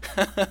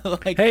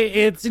 Like, hey,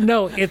 it's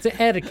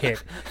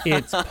etiquette.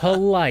 It's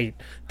polite.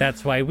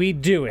 That's why we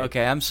do it.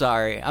 Okay, I'm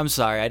sorry.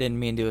 I didn't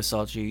mean to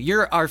assault you.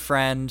 You're our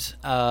friend,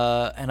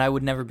 and I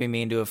would never be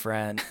mean to a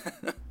friend.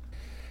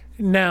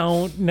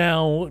 Now,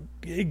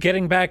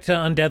 getting back to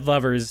Undead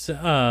Lovers,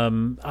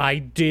 I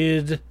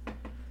did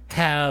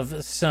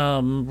have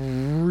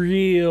some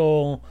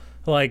real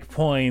like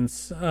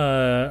points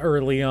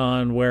early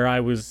on where I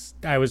was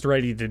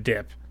ready to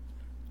dip.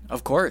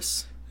 Of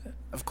course.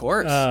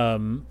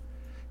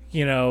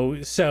 You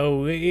know,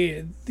 so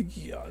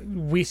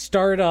we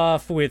start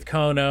off with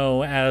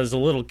Kono as a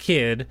little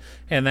kid,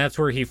 and that's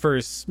where he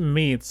first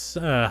meets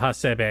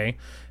Hasebe.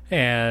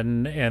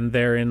 And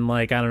they're in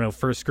like, I don't know,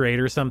 first grade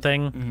or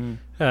something. Mm-hmm.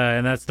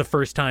 And that's the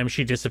first time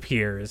she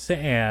disappears.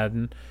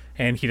 And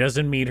he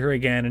doesn't meet her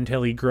again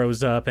until he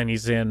grows up and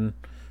he's in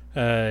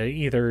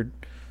either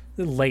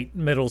late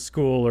middle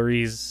school or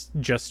he's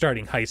just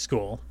starting high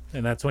school.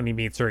 And that's when he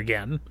meets her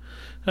again.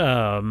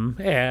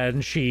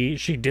 And she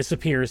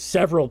disappears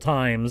several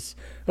times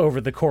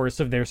over the course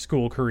of their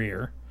school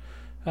career.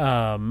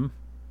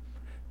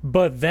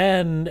 But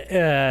then,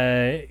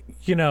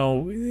 you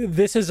know,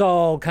 this is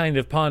all kind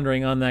of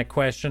pondering on that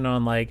question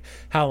on, like,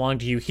 how long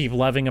do you keep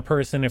loving a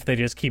person if they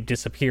just keep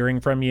disappearing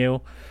from you?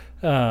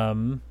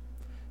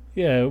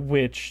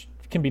 Which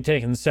can be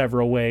taken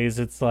several ways.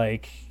 It's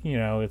like, you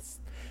know, it's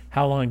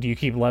how long do you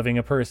keep loving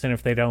a person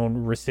if they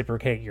don't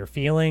reciprocate your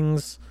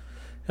feelings?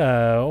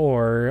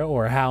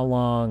 Or how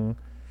long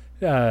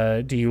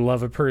do you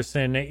love a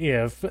person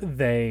if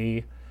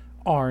they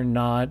are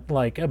not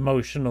like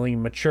emotionally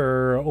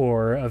mature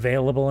or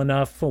available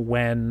enough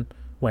when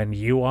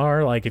you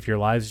are, like if your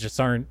lives just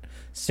aren't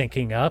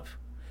syncing up?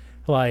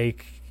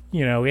 Like,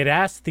 you know, it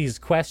asks these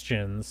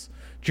questions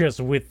just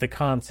with the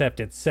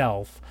concept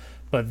itself,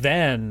 but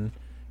then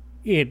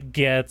it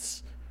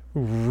gets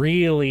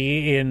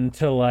really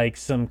into like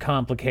some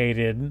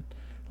complicated,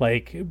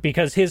 like,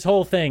 because his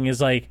whole thing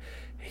is like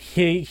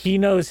he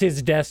knows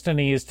his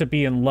destiny is to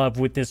be in love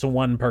with this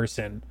one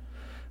person.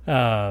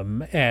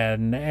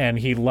 And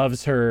he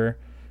loves her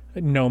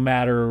no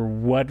matter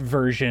what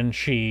version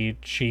she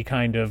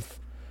kind of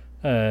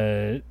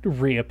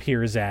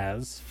reappears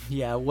as.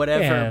 Yeah,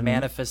 whatever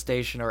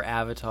manifestation or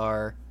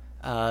avatar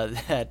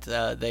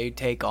that they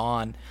take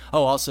on.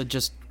 Oh, also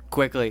just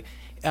quickly,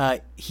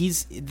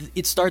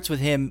 it starts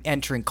with him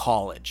entering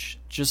college.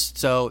 Just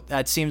so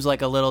that seems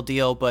like a little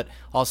deal, but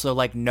also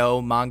like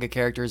no manga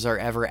characters are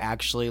ever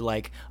actually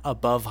like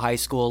above high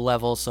school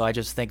level, so I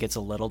just think it's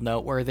a little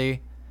noteworthy.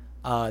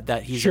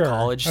 That he's a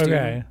college student.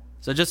 Okay.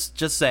 So just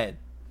say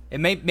it.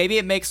 Maybe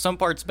it makes some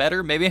parts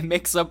better. Maybe it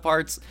makes some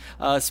parts,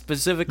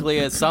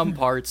 specifically some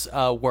parts,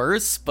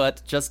 worse.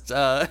 But just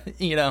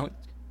you know,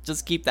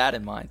 just keep that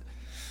in mind.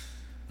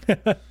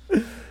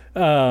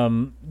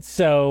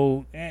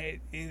 So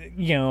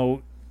you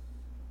know,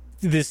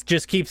 this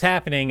just keeps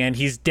happening, and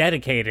he's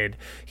dedicated.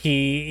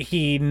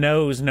 He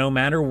knows no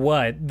matter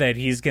what that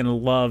he's gonna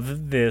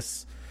love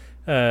this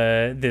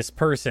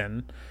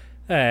person.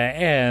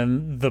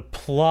 And the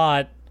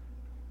plot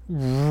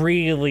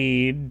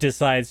really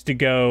decides to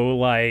go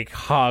like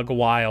hog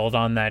wild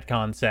on that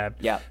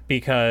concept. Yeah.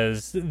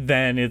 Because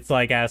then it's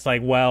like asked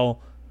like, well,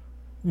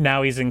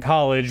 now he's in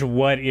college.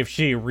 What if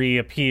she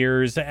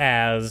reappears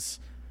as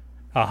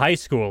a high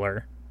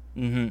schooler?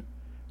 Mm-hmm.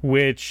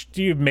 Which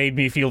made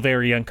me feel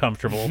very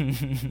uncomfortable.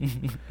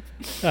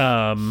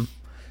 And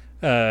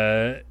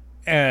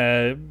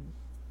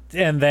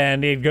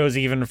then it goes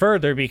even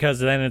further because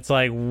then it's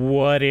like,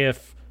 what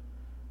if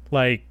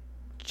like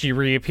she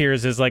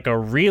reappears as like a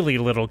really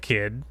little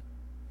kid?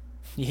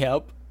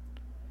 Yep.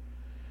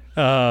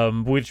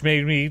 Which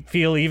made me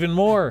feel even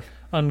more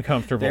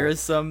uncomfortable. There is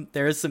some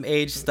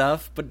age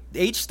stuff, but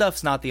age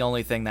stuff's not the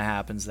only thing that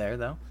happens there,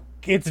 though.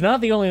 It's not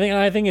the only thing.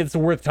 I think it's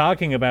worth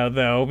talking about,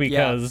 though,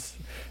 because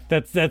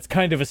that's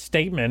kind of a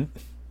statement.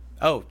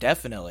 Oh,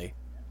 definitely.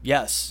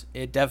 Yes,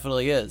 it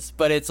definitely is.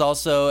 But it's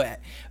also,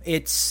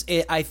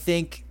 I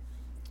think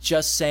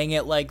just saying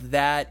it like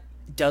that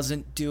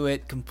doesn't do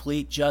it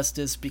complete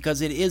justice,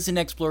 because it is an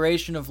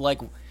exploration of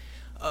like,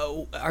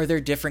 are there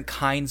different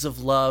kinds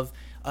of love?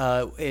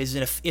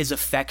 Is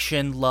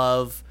affection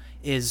love?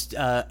 Is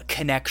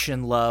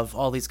connection love?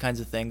 All these kinds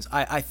of things.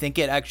 I think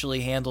it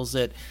actually handles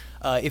it.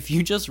 If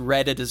you just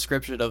read a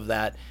description of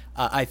that,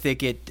 I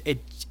think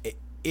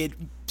it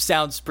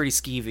sounds pretty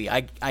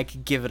skeevy. I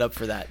could give it up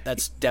for that.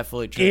 That's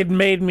definitely true. It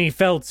made me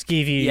felt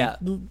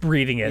skeevy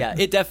reading it. Yeah,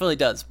 it definitely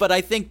does. But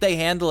I think they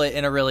handle it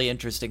in a really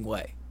interesting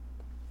way.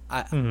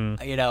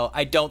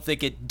 I don't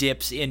think it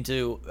dips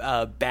into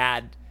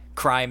bad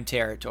crime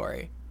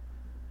territory.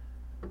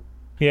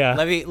 Yeah.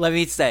 Let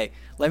me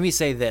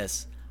say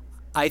this.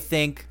 I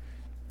think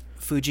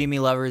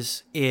Fujimi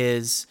Lovers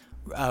is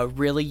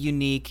really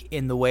unique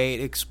in the way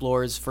it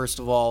explores, first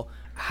of all,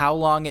 how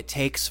long it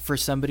takes for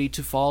somebody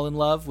to fall in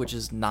love, which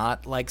is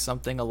not like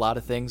something a lot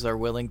of things are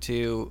willing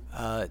to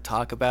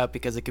talk about,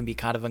 because it can be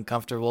kind of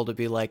uncomfortable to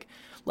be like,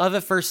 love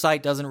at first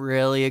sight doesn't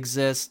really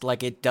exist.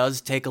 Like, it does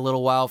take a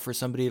little while for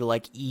somebody to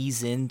like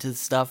ease into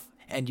stuff,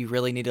 and you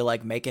really need to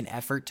like make an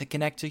effort to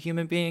connect to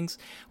human beings,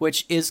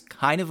 which is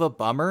kind of a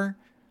bummer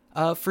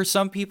for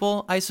some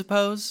people, I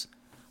suppose.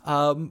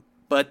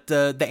 But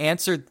the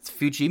answer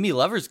Fujimi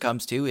Lovers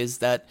comes to is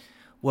that,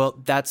 well,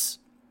 that's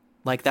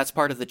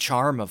part of the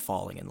charm of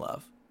falling in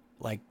love.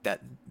 Like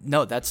that.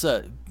 No, that's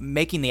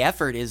making the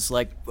effort is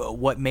like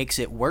what makes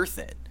it worth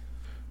it.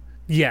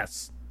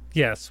 Yes.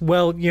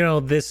 Well,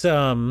 this,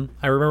 I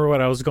remember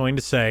what I was going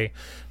to say.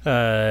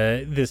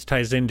 This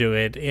ties into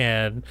it,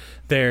 and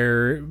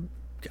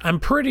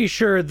I'm pretty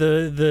sure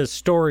the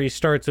story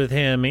starts with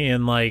him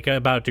in like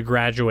about to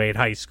graduate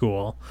high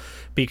school,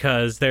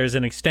 because there's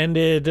an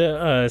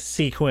extended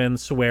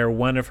sequence where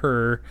one of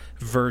her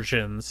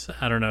versions,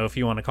 I don't know if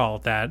you want to call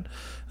it that,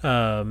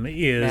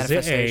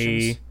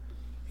 is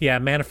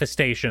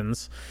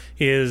manifestations,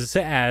 is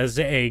as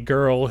a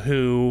girl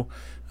who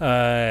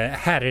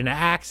had an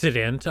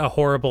accident, a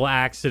horrible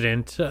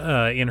accident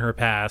in her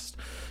past,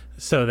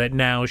 so that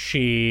now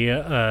she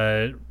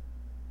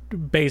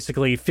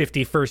basically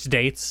 51st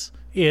dates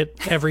it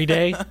every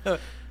day.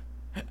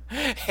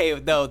 Hey,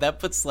 no, that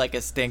puts like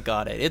a stink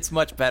on it. It's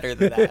much better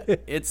than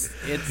that. It's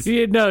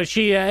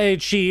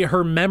she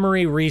her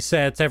memory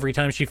resets every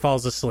time she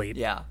falls asleep.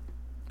 Yeah.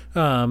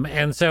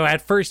 And so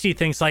at first he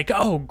thinks like,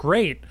 oh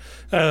great,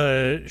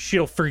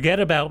 she'll forget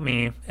about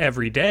me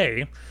every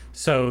day,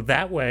 so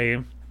that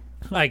way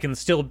I can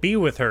still be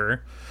with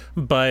her,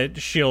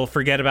 but she'll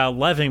forget about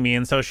loving me,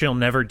 and so she'll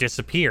never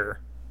disappear.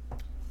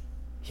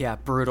 Yeah,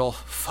 brutal.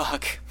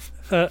 Fuck.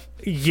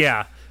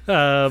 Yeah.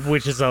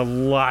 Which is a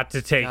lot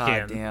to take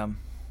in. Damn.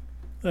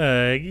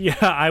 Yeah,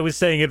 I was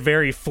saying it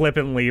very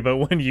flippantly, but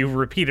when you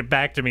repeat it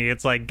back to me,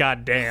 it's like,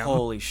 God damn.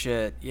 Holy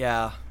shit,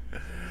 yeah.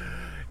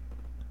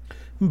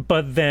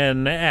 But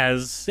then,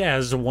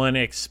 as one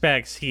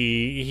expects,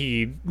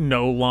 he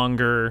no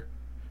longer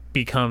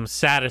becomes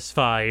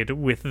satisfied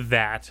with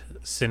that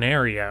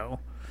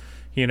scenario.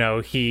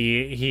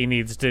 He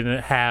needs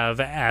to have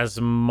as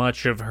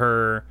much of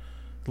her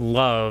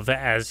love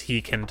as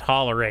he can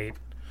tolerate,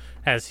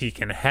 as he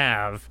can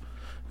have,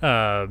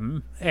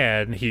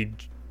 and he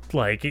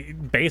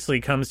basically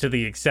comes to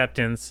the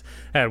acceptance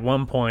at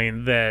one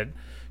point that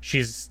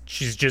she's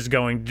just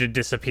going to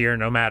disappear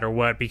no matter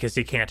what, because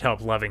he can't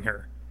help loving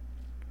her.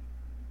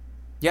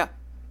 Yeah.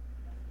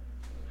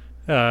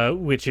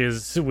 Which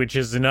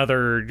is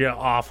another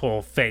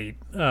awful fate.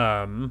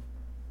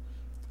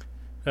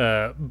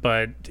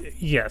 But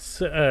yes,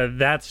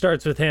 that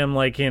starts with him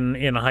like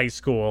in high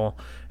school,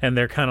 and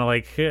they're kind of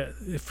like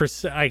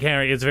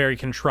it's very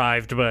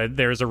contrived, but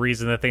there's a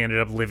reason that they ended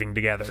up living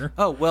together.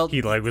 Oh, well,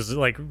 he was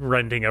like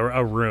renting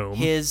a room.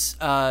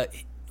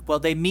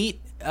 They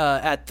meet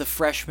at the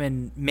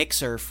freshman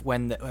mixer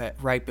when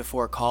right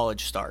before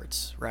college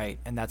starts, right?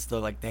 And that's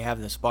they have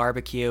this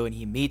barbecue, and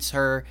he meets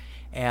her,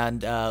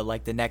 and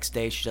the next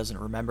day she doesn't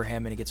remember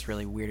him, and he gets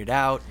really weirded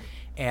out.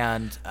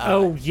 And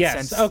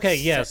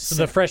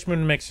the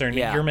freshman mixer.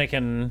 Yeah. You're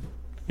making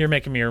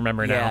me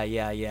remember now.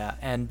 Yeah.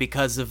 And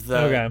because of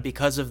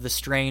the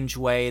strange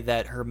way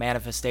that her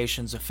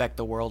manifestations affect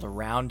the world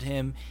around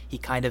him, he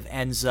kind of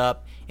ends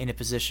up in a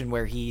position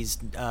where he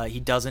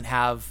doesn't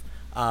have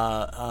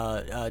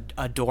a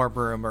dorm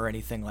room or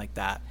anything like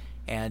that,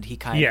 and he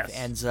kind of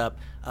ends up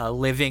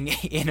living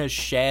in a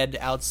shed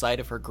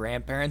outside of her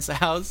grandparents'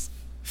 house.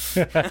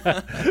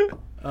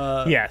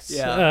 Yes.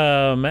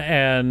 Yeah.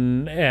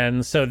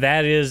 And so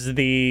that is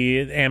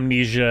the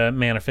amnesia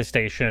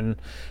manifestation.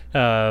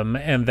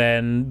 And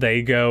then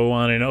they go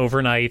on an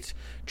overnight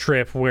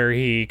trip where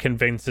he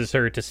convinces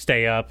her to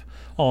stay up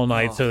all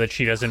night so that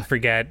she doesn't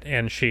forget,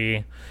 and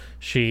she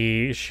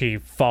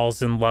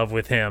falls in love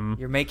with him.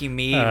 You're making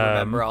me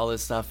remember all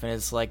this stuff, and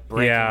it's like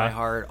breaking my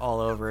heart all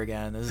over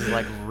again. This is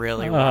like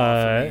really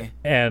raw for me.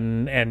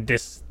 And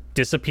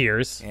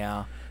disappears.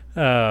 Yeah.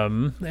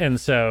 And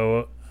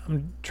so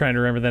I'm trying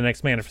to remember the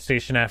next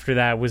manifestation after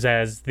that was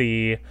as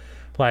the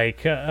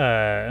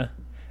after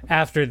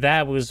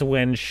that was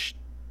when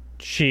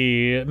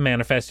she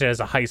manifested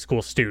as a high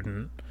school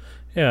student,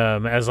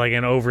 as like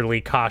an overly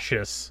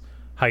cautious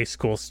high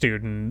school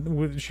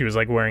student. She was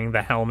like wearing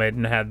the helmet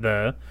and had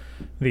the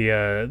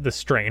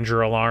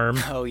stranger alarm.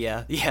 Oh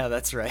yeah,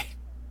 that's right.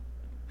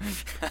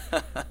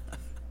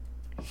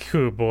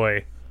 Oh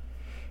boy.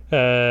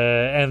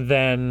 And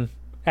then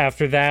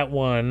after that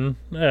one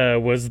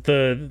was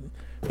the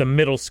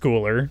middle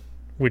schooler,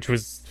 which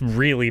was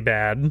really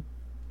bad.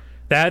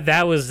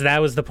 That was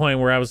the point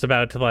where I was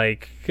about to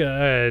like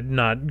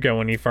not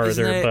go any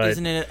farther.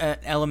 Isn't it an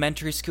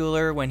elementary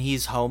schooler when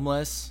he's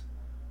homeless?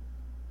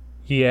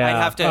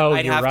 Yeah.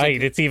 You're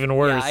right. It's even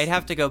worse. Yeah, I'd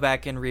have to go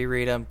back and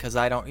reread them because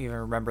I don't even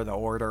remember the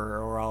order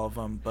or all of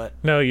them. But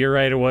no, you're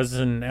right. It was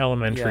an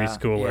elementary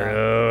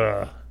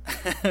schooler.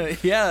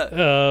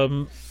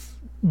 Yeah.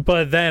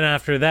 But then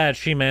after that,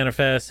 she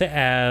manifests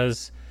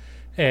as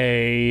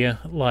a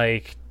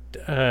like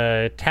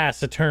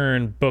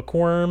taciturn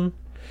bookworm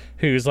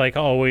who's like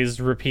always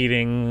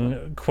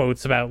repeating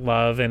quotes about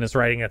love and is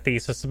writing a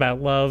thesis about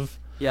love.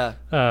 Yeah.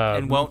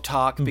 And won't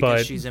talk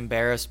because she's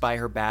embarrassed by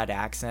her bad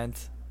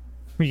accent.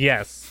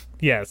 Yes.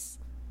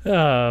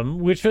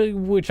 Which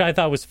I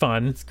thought was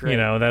fun. It's great. You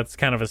know, that's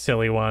kind of a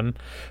silly one.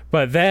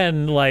 But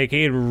then like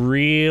it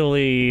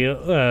really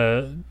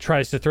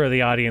tries to throw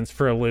the audience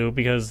for a loop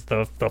because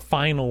the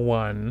final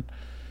one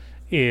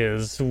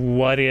is,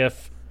 what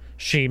if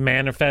she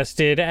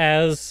manifested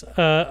as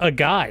a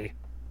guy?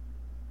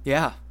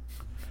 Yeah.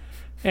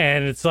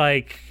 And it's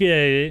like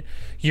your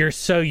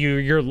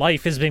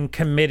life has been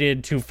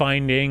committed to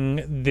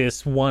finding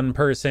this one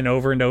person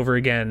over and over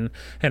again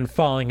and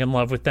falling in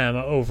love with them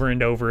over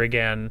and over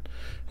again.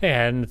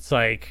 And it's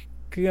like,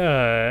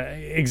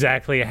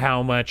 exactly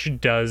how much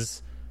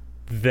does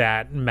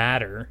that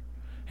matter?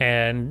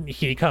 And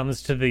he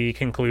comes to the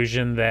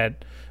conclusion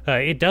that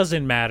it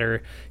doesn't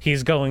matter.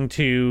 He's going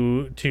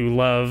to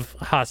love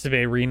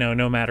Hasebe Rino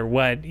no matter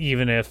what,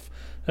 even if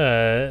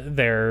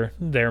they're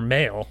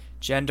male.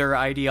 Gender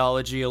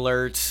ideology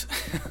alert.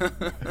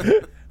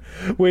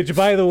 Which,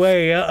 by the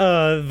way,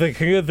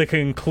 the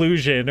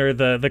conclusion or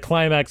the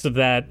climax of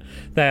that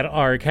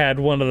arc had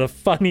one of the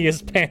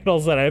funniest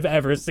panels that I've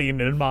ever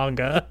seen in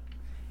manga.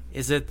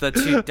 Is it the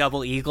two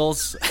double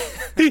eagles?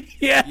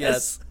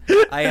 Yes.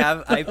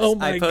 I post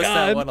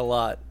that one a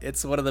lot.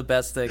 It's one of the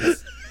best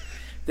things.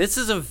 This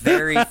is a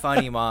very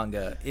funny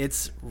manga.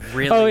 It's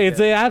really it's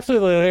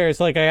absolutely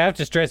hilarious. Like, I have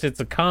to stress it's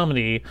a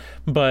comedy,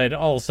 but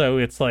also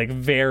it's like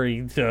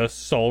very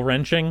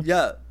soul-wrenching.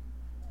 Yeah.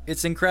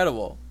 It's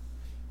incredible.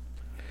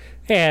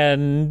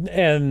 And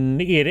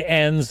it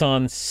ends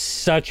on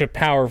such a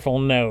powerful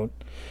note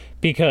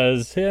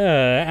because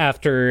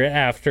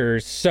after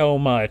so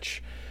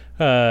much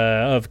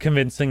of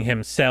convincing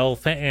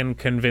himself and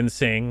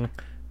convincing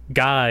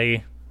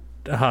Guy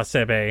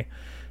Hasebe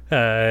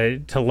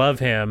to love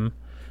him,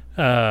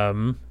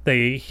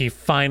 he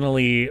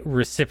finally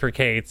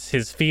reciprocates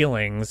his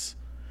feelings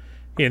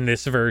in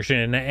this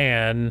version,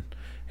 and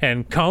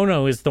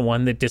Kono is the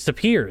one that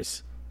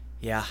disappears.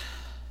 Yeah.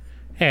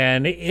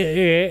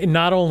 And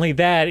not only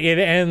that, it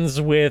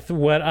ends with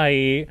what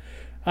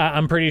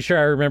I'm pretty sure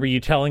I remember you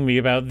telling me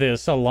about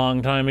this a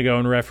long time ago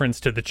in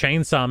reference to the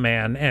Chainsaw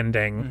Man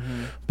ending.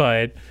 Mm-hmm.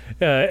 But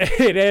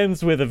it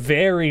ends with a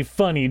very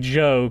funny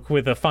joke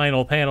with a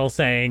final panel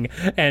saying,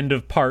 end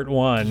of part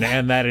 1. Yeah.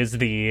 And that is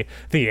the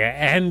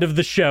end of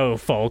the show,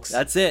 folks.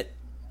 That's it.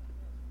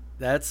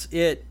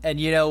 And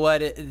you know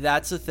what?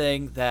 That's a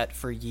thing that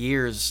for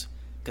years,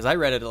 because I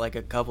read it like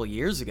a couple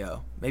years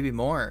ago, maybe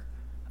more,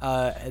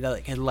 it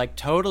had like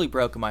totally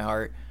broken my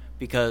heart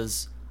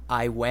because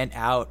I went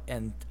out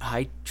and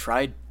I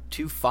tried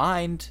to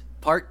find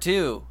part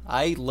 2.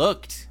 I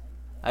looked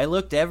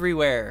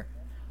everywhere.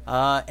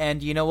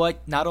 And you know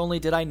what? Not only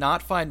did I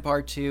not find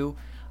part 2,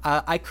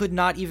 I could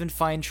not even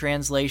find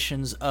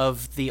translations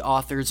of the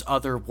author's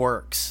other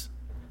works.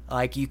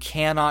 Like, you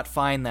cannot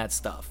find that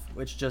stuff,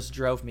 which just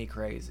drove me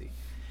crazy.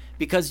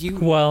 Because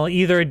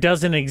either it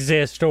doesn't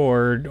exist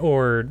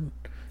or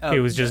it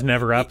was just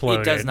never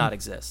uploaded. It does not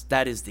exist.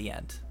 That is the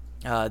end.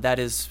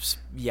 That's...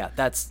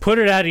 Put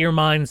it out of your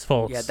minds,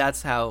 folks. Yeah,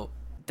 that's how...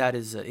 That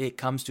is... it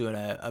comes to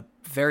a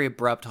very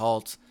abrupt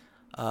halt,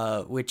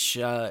 which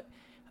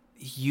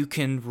you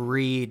can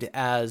read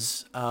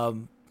as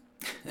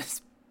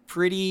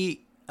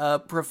pretty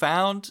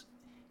profound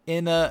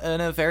in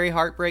a very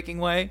heartbreaking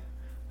way.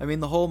 I mean,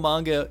 the whole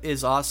manga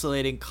is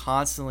oscillating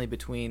constantly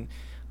between,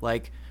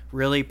 like,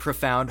 really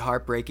profound,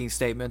 heartbreaking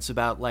statements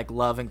about, like,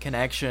 love and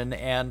connection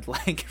and,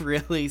 like,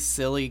 really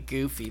silly,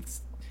 goofy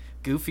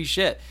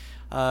shit.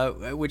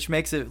 Which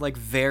makes it like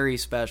very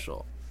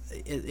special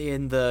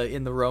in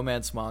the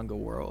romance manga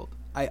world.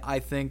 I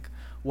think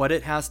what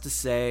it has to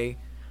say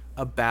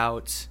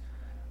about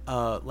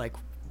like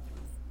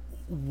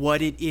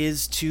what it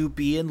is to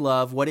be in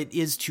love, what it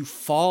is to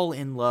fall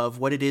in love,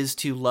 what it is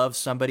to love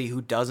somebody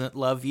who doesn't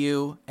love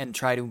you and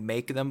try to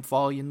make them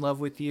fall in love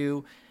with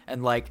you,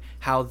 and like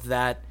how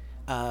that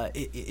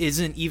it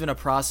isn't even a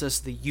process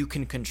that you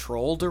can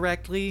control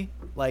directly.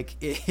 Like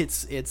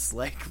it's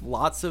like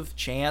lots of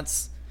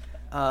chance.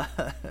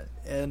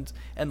 And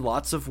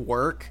lots of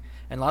work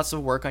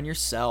on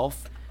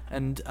yourself,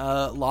 and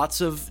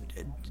lots of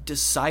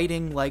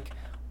deciding like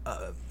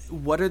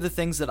what are the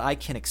things that I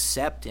can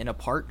accept in a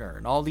partner,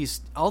 and all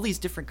these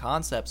different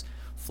concepts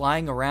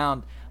flying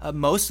around,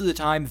 most of the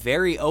time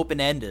very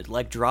open-ended,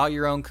 like draw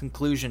your own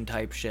conclusion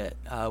type shit,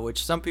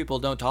 which some people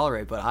don't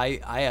tolerate, but I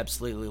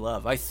absolutely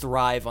love. I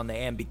thrive on the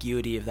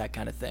ambiguity of that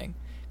kind of thing,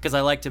 because I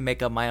like to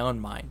make up my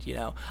own mind, you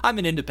know. I'm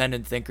an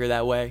independent thinker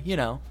that way, you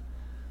know.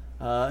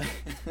 Do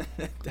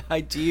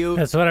you...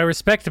 That's what I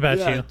respect about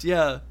you.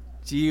 Yeah.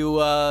 Do you,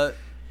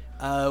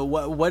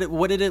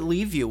 what did it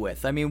leave you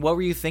with? I mean, what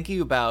were you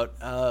thinking about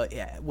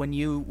when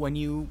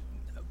you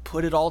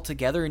put it all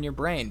together in your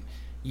brain?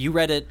 You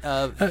read it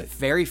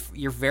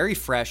you're very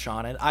fresh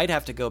on it. I'd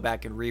have to go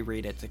back and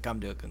reread it to come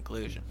to a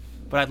conclusion.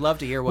 But I'd love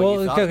to hear what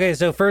you thought. Okay,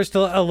 so first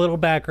a little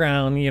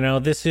background. You know,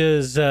 this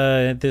was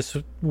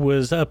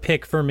a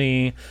pick for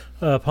me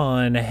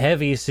upon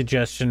heavy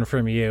suggestion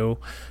from you,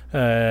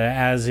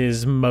 as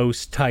is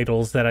most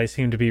titles that I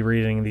seem to be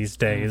reading these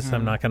days. Mm-hmm.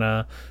 I'm not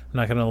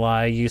gonna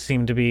lie. You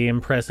seem to be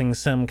impressing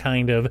some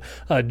kind of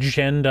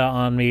agenda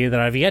on me that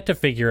I've yet to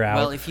figure out.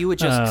 Well, if you would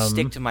just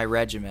stick to my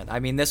regiment. I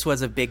mean, this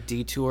was a big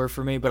detour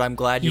for me, but I'm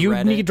glad you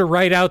read it. You need to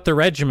write out the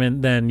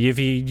regiment then. If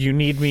you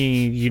need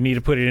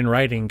to put it in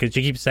writing, because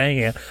you keep saying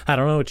it. I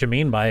don't know what you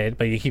mean by it,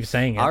 but you keep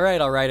saying it. All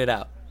right, I'll write it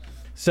out.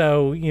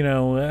 So, you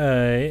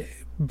know,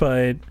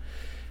 but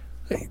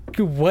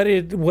what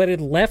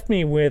it left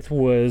me with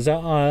was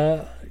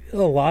a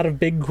lot of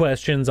big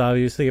questions,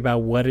 obviously, about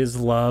what is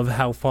love,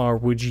 how far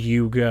would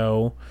you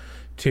go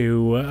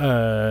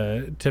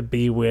to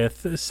be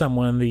with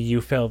someone that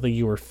you felt that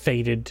you were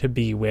fated to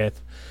be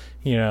with,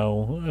 you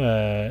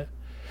know.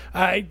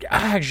 I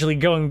actually,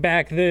 going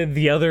back,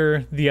 the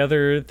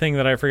other thing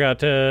that I forgot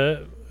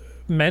to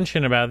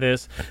mention about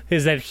this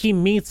is that he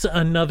meets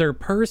another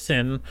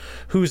person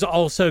who's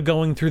also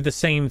going through the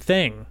same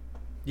thing.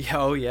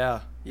 Oh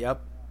yeah,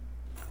 yep.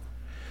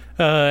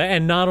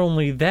 And not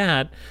only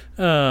that,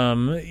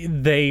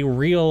 they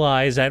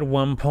realize at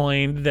one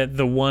point that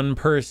the one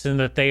person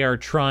that they are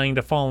trying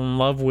to fall in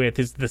love with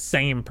is the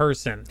same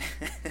person.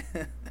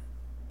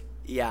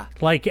 Yeah.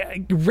 Like,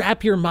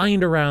 wrap your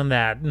mind around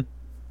that.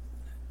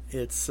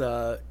 It's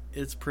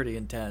pretty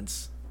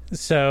intense.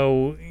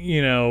 So,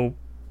 you know,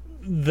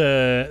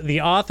 the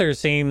author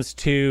seems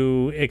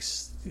to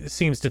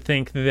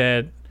think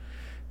that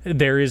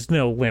there is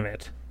no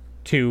limit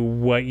to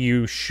what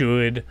you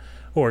should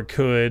or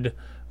could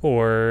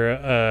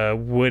or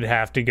would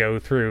have to go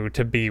through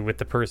to be with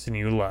the person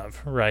you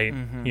love, right?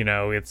 Mm-hmm. You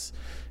know, it's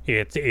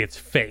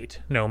fate,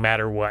 no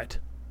matter what.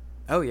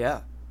 Oh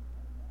yeah.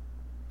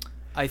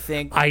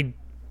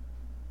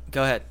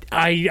 Go ahead.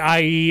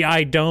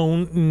 I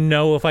don't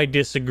know if I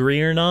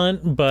disagree or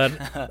not, but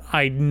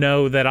I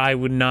know that I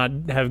would not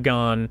have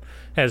gone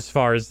as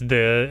far as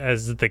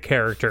the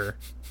character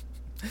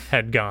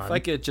had gone. If I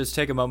could just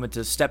take a moment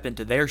to step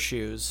into their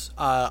shoes,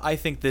 I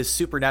think this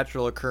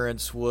supernatural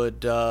occurrence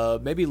would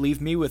maybe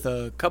leave me with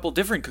a couple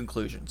different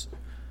conclusions.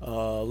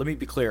 Let me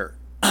be clear.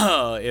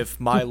 If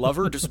my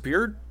lover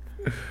disappeared,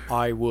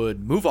 I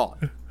would move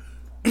on.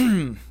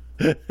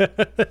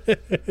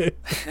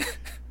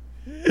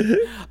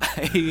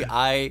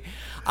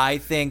 I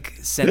think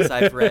since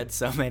I've read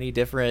so many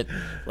different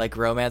like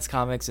romance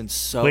comics and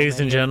so ladies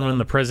many and gentlemen,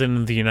 the President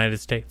of the United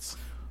States.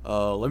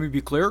 Let me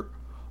be clear.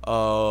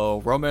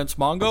 Romance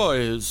manga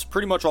is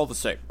pretty much all the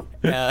same.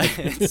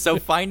 So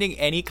finding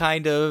any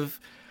kind of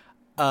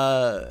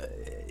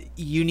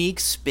unique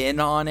spin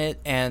on it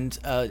and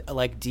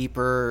like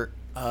deeper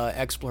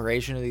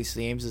exploration of these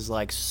themes is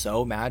like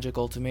so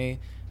magical to me,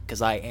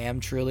 because I am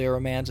truly a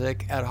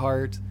romantic at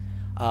heart.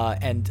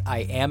 And I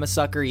am a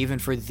sucker even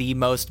for the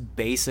most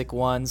basic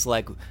ones,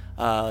 like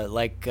My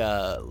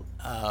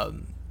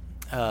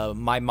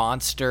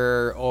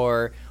Monster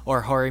or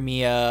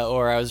Horimiya,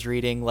 or I was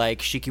reading like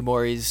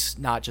Shikimori's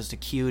Not Just a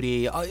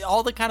Cutie,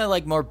 all the kind of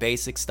like more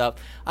basic stuff.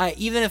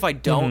 Even if I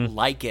don't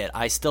like it,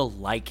 I still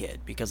like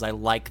it because I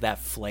like that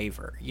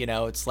flavor. You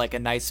know, it's like a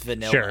nice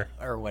vanilla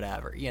or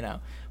whatever. You know,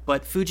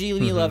 but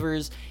Fujimi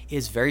Lovers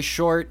is very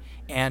short,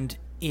 and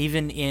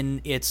even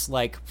in its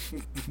like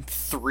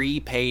 3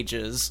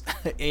 pages,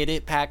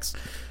 it packs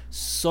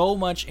so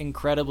much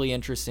incredibly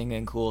interesting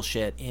and cool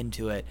shit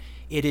into it.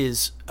 It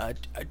is a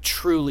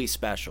truly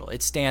special.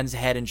 It stands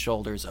head and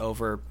shoulders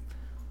over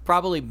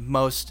probably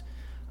most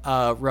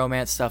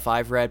romance stuff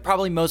I've read,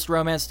 probably most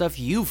romance stuff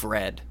you've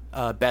read,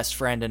 best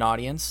friend and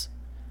audience.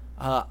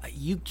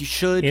 You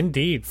should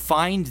indeed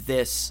find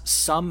this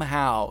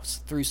somehow,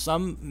 through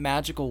some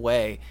magical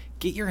way.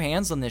 Get your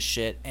hands on this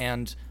shit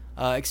and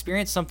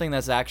experience something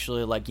that's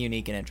actually like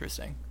unique and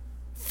interesting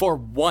for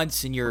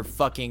once in your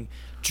fucking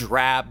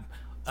drab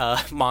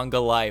manga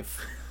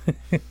life.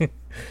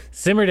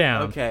 Simmer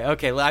down.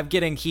 Okay, I'm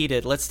getting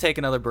heated. Let's take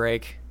another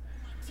break.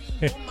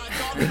 All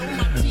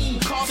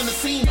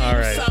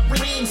right.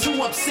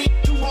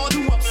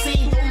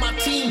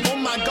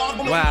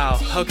 Wow,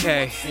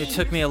 okay. It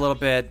took me a little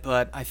bit,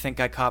 but I think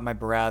I caught my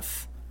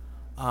breath.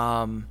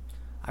 I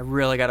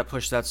really got to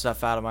push that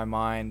stuff out of my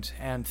mind,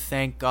 and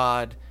thank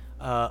God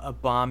a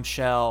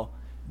bombshell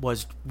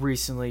was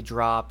recently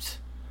dropped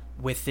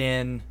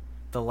within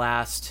the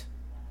last,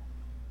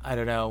 I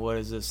don't know, what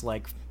is this,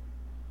 like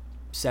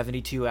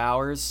 72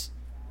 hours,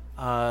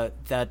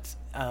 that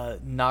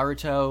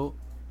Naruto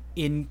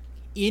in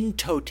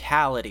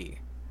totality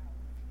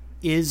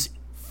is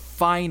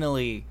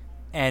finally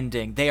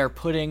ending. They are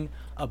putting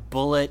a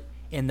bullet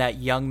in that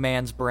young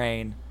man's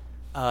brain.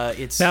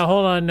 It's now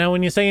hold on. Now,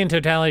 when you say in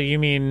totality, you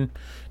mean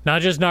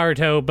not just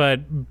Naruto,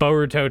 but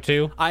Boruto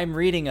too? I'm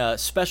reading a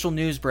special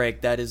news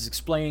break that is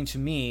explaining to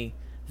me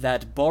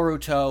that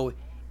Boruto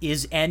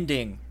is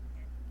ending.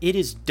 It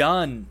is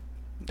done.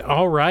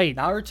 All right.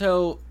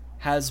 Naruto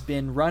has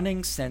been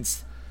running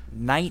since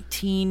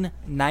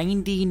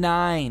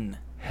 1999.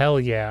 Hell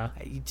yeah.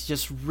 I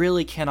just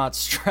really cannot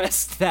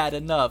stress that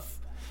enough.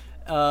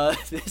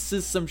 This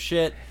is some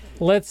shit.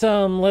 Let's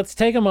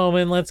take a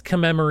moment. Let's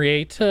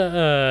commemorate.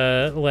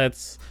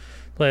 Let's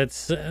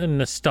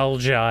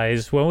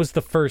nostalgize. When was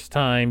the first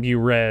time you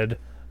read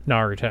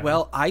Naruto?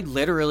 Well, I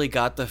literally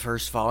got the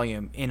first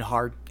volume in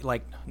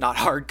not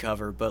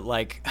hardcover, but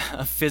like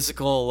a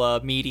physical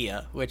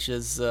media, which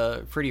is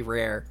pretty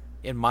rare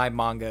in my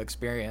manga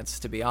experience,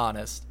 to be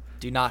honest.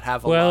 Do not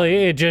have a lot.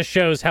 It just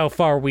shows how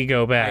far we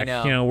go back. I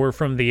know. You know, we're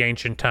from the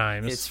ancient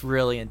times. It's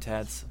really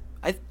intense.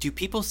 Do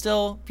people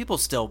still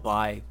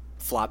buy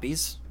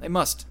floppies? They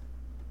must.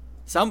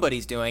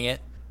 Somebody's doing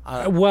it.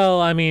 Well,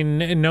 I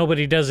mean,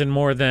 nobody does it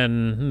more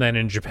than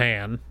in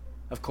Japan.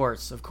 Of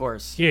course.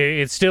 Yeah,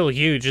 it's still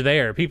huge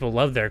there. People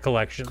love their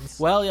collections.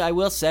 Well, I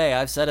will say,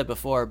 I've said it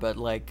before, but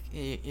like,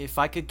 if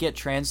I could get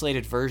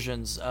translated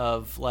versions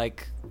of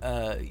like,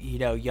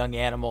 Young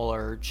Animal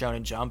or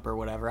Shonen Jump or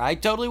whatever, I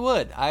totally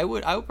would. I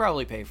would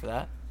probably pay for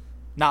that.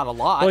 Not a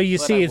lot. Well, you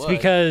see, it's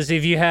because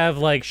if you have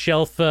like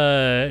shelves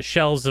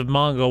of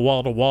manga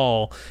wall to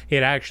wall,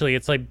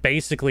 it's like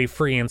basically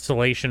free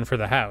installation for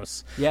the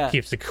house. Yeah,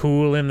 keeps it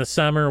cool in the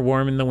summer,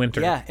 warm in the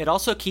winter. Yeah, it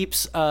also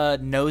keeps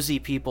nosy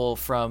people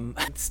from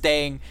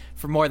staying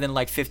for more than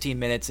like 15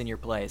 minutes in your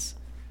place.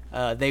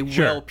 They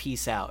will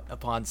peace out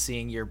upon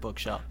seeing your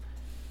bookshelf.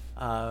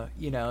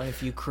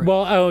 If you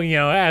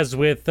as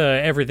with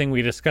everything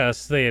we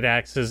discussed, it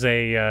acts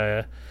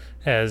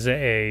as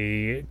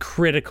a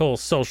critical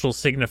social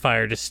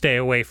signifier to stay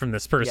away from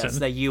this person. Yes,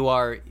 that you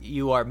are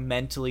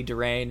mentally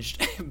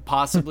deranged,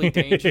 possibly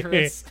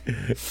dangerous.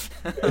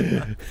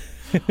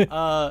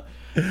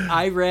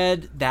 I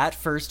read that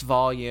first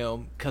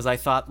volume because I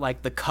thought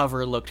like the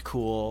cover looked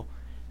cool,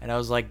 and I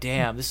was like,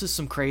 damn, this is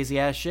some crazy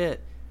ass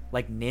shit.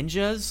 Like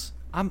ninjas?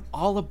 I'm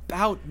all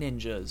about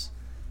ninjas.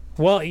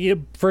 Well,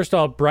 first of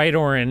all, bright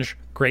orange,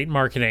 great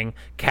marketing,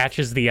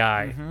 catches the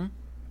eye. Mm-hmm.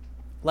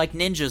 Like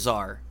ninjas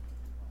are.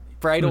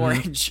 Bright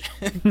orange.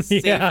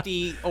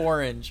 Safety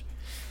orange.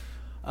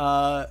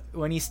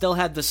 When he still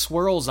had the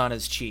swirls on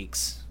his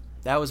cheeks.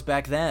 That was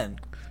back then.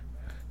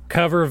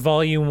 Cover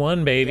volume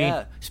 1, baby.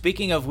 Yeah.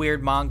 Speaking of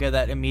weird manga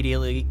that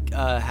immediately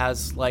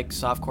has like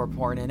softcore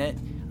porn in it,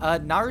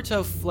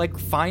 Naruto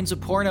finds a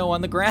porno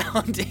on the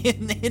ground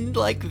in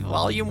like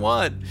volume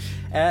 1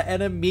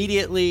 and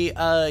immediately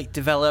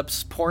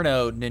develops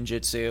porno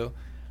ninjutsu.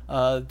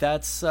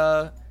 That's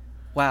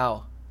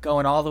wow.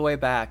 Going all the way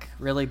back,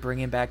 really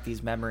bringing back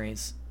these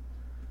memories.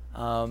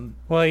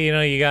 Well,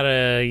 you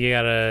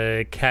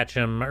gotta catch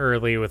them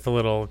early with a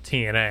little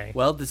TNA.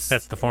 Well,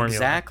 that's the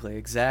formula.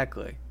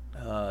 Exactly.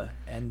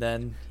 And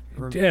then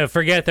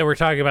forget that we're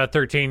talking about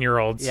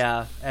 13-year-olds.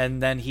 Yeah,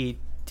 and then he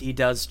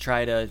does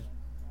try to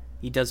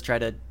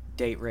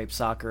date rape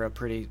Sakura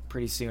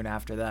pretty soon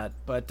after that.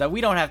 But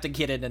we don't have to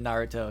get into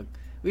Naruto.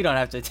 We don't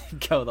have to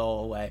go the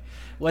whole way.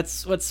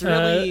 What's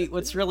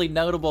really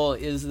notable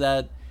is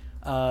that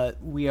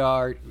we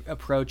are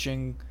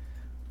approaching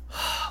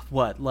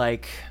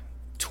like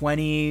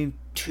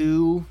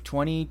 22,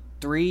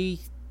 23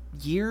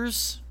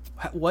 years.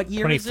 What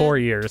year 24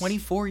 is it? years.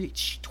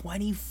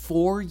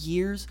 24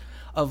 years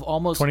of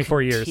almost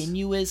 24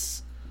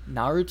 continuous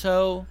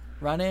Naruto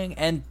running,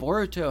 and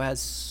Boruto has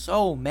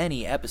so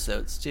many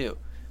episodes too.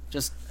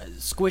 Just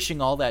squishing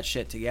all that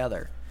shit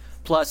together.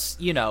 Plus,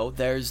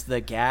 there's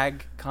the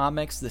gag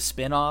comics, the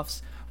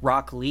spin-offs.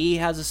 Rock Lee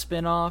has a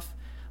spin-off.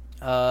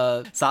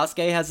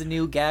 Sasuke has a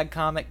new gag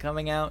comic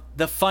coming out.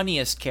 The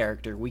funniest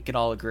character, we can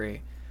all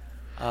agree.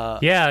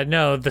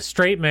 The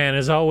straight man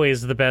is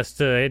always the best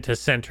to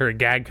center a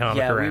gag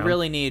comic around. Yeah, we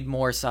really need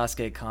more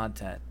Sasuke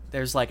content.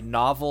 There's like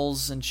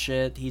novels and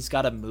shit. He's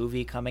got a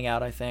movie coming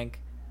out, I think.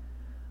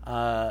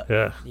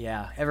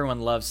 Yeah, everyone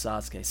loves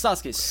Sasuke.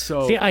 Sasuke's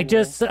so See,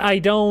 cool. I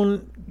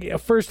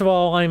don't. First of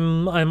all,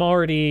 I'm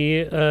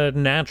already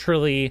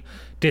naturally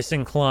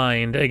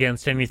disinclined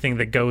against anything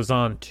that goes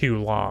on too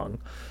long.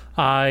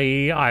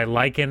 I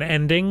like an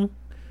ending.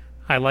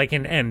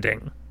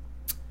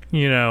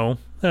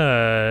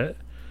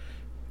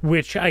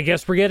 Which I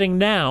guess we're getting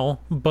now,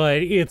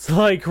 but it's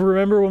like,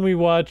 remember when we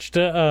watched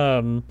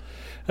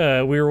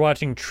we were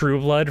watching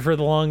True Blood for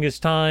the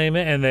longest time,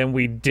 and then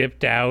we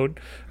dipped out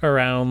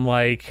around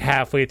like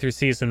halfway through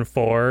season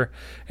 4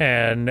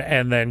 and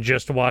then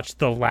just watched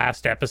the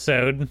last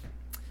episode.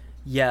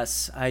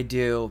 Yes, I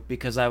do,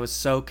 because I was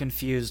so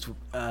confused.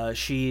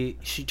 She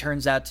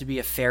turns out to be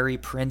a fairy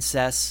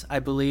princess, I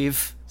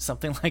believe,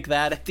 something like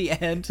that at the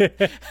end,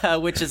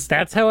 which is...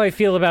 That's how I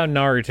feel about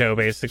Naruto,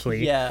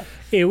 basically. Yeah.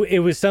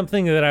 It was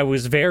something that I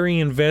was very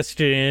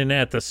invested in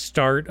at the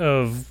start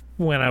of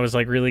when I was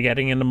like really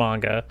getting into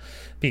manga,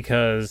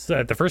 because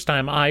the first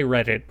time I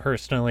read it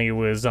personally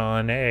was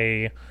on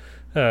a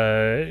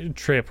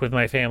trip with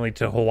my family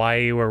to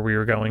Hawaii, where we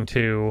were going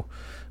to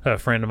a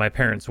friend of my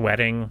parents'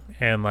 wedding,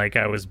 and like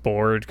I was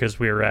bored because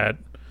we were at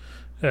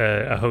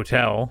a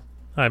hotel.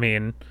 I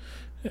mean,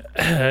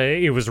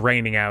 it was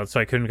raining out,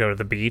 so I couldn't go to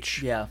the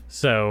beach. Yeah.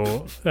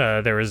 So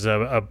there was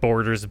a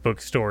Borders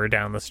bookstore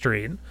down the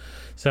street.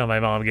 So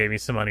my mom gave me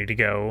some money to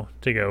go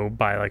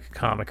buy like a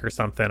comic or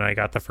something. I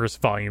got the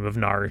first volume of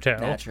Naruto.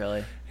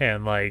 Naturally.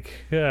 And like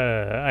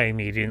I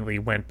immediately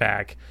went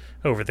back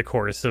over the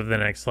course of the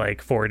next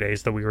like 4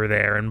 days that we were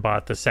there and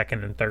bought the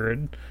second and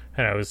third,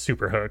 and I was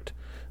super hooked.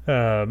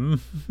 Well,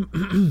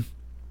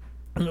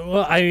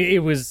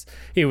 it was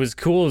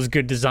cool. It was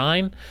good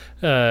design.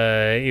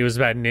 It was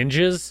about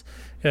ninjas.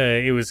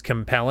 It was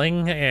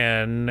compelling,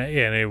 and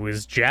it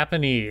was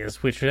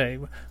Japanese, which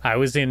I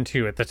was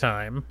into at the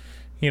time.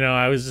 You know,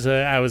 I was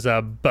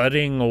a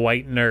budding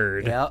white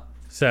nerd. Yeah.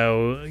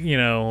 So, you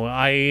know,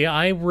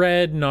 I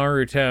read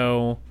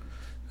Naruto.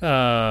 You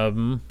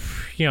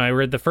know, I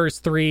read the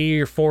first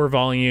 3 or 4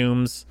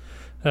 volumes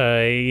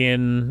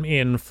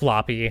in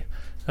floppy,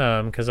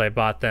 because I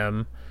bought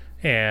them,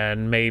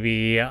 and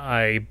maybe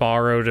I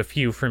borrowed a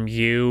few from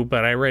you,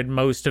 but I read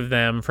most of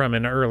them from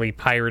an early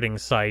pirating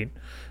site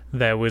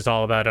that was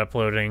all about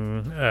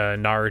uploading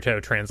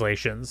Naruto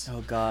translations.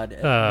 Oh God,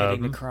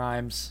 admitting the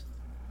crimes.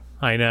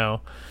 I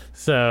know.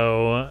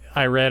 So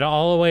I read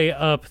all the way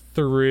up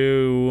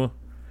through,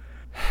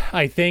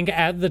 I think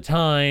at the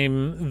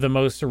time, the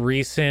most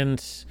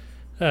recent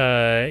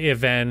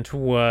event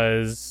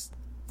was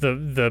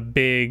the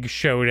big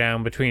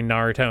showdown between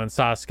Naruto and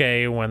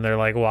Sasuke when they're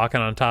like walking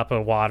on top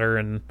of water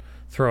and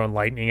throwing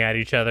lightning at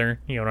each other.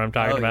 You know what I'm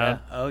talking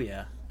about? Yeah. Oh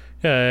yeah.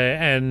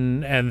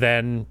 And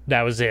then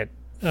that was it.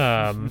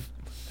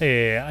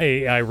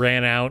 I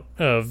ran out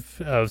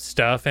of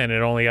stuff, and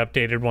it only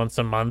updated once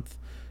a month,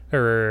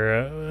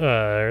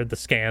 or the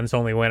scans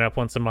only went up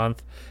once a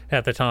month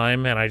at the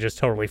time, and I just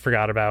totally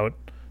forgot about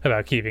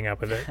keeping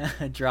up with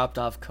it. Dropped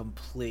off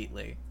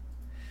completely.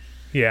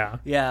 Yeah,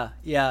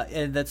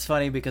 and that's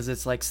funny because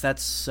it's like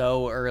that's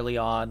so early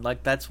on.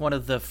 Like that's one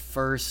of the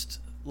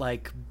first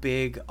like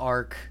big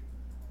arc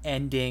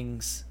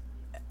endings.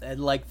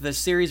 And like the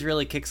series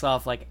really kicks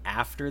off like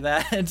after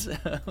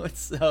that.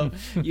 So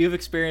you've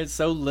experienced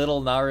so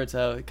little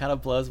Naruto. It kind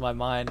of blows my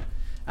mind.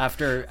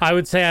 After I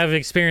would say I've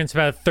experienced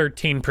about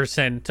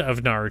 13% of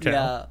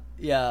Naruto.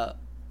 Yeah.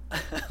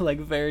 Like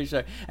very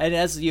sure. And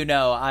as you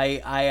know, I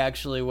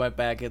actually went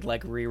back and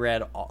like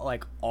reread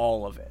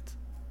all of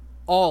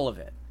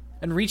it,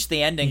 and reached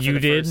the ending for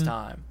the first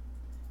time.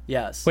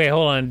 Yes. Wait,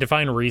 hold on.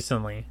 Define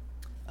recently.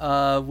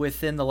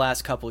 Within the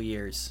last couple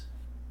years.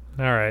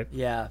 All right.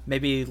 Yeah,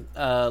 maybe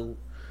 2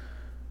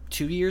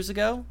 years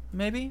ago,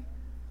 maybe?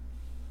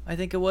 I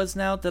think it was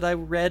now that I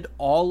read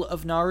all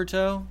of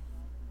Naruto.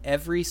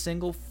 Every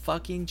single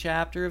fucking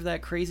chapter of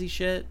that crazy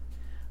shit.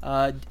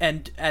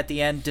 And at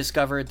the end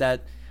discovered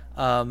that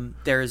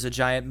there is a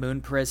giant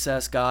moon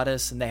princess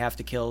goddess and they have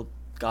to kill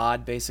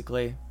God,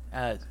 basically.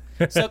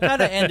 So it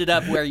kind of ended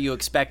up where you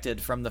expected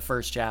from the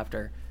first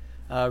chapter.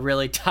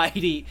 Really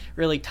tidily,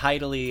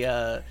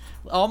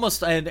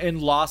 almost in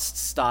Lost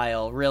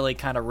style, really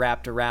kind of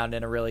wrapped around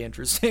in a really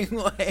interesting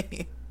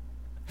way.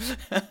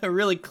 A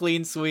really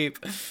clean sweep.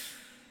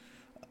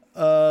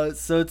 So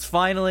it's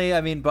finally,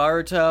 I mean,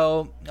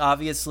 Boruto,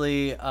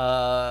 obviously,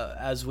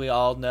 as we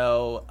all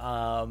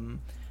know,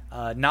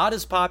 not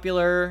as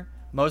popular.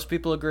 Most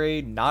people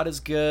agree, not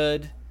as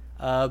good.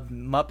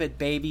 Muppet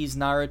Babies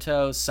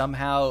Naruto,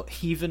 somehow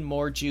even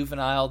more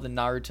juvenile than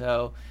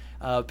Naruto.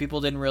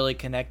 People didn't really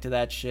connect to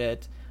that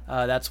shit.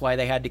 That's why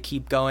they had to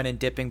keep going and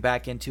dipping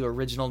back into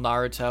original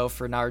Naruto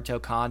for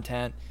Naruto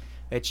content,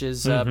 which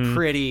is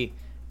pretty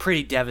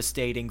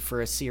devastating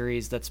for a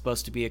series that's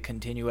supposed to be a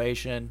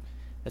continuation.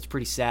 That's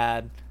pretty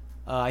sad.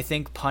 I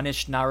think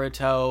Punished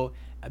Naruto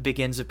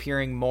begins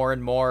appearing more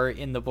and more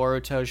in the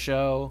Boruto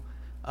show,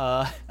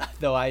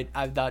 though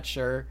I'm not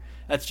sure.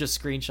 That's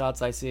just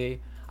screenshots I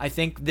see. I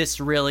think this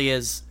really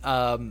is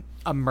a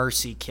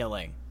mercy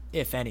killing,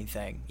 if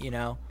anything, you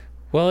know?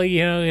 Well,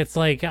 you know, it's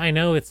like, I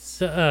know it's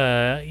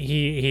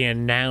he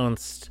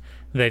announced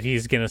that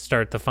he's going to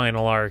start the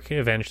final arc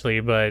eventually,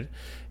 but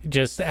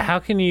just how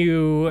can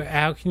you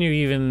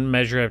even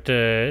measure up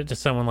to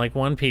someone like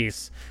One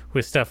Piece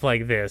with stuff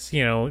like this?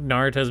 You know,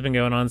 Naruto's been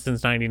going on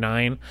since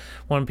 99.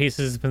 One Piece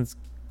has been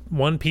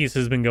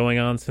going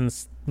on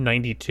since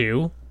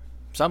 92.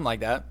 Something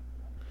like that.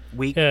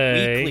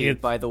 Weekly,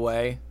 by the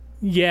way.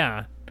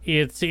 Yeah,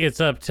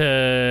 it's up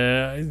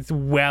to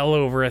well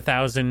over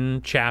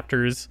 1,000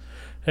 chapters.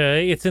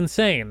 It's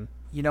insane.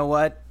 You know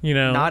what? You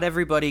know, not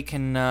everybody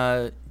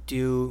can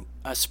do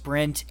a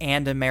sprint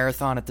and a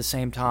marathon at the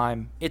same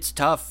time. It's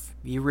tough.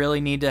 You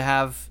really need to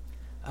have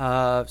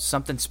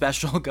something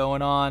special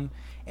going on,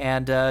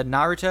 and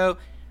Naruto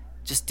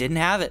just didn't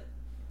have it.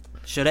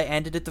 Should have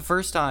ended it the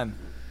first time.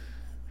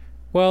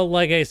 Well,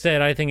 like I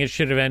said, I think it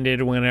should have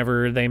ended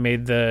whenever they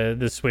made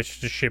the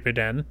switch to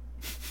Shippuden.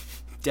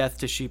 Death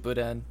to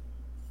Shippuden.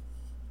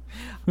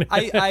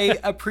 I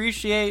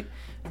appreciate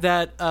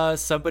that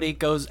somebody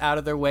goes out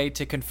of their way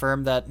to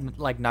confirm that,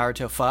 like,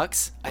 Naruto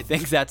fucks. I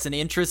think that's an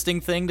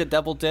interesting thing to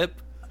double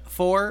dip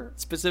for,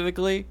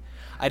 specifically.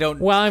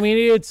 Well, I mean,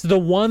 it's the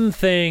one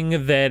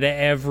thing that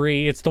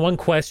it's the one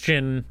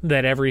question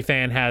that every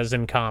fan has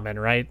in common,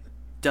 right?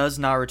 Does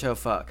Naruto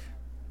fuck?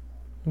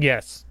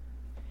 Yes.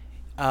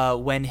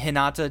 When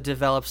Hinata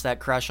develops that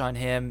crush on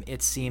him,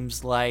 it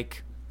seems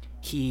like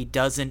he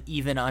doesn't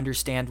even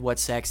understand what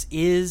sex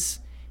is.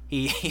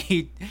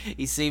 He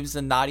seems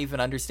to not even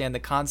understand the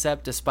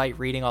concept, despite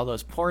reading all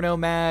those porno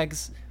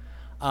mags.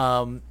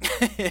 Very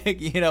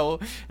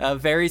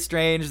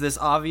strange. This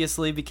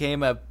obviously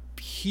became a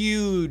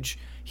huge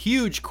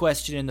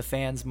question in the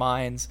fans'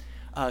 minds.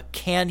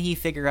 Can he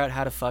figure out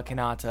how to fuck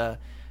Hinata?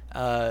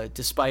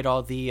 Despite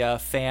all the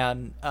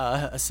fan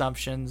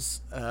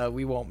assumptions,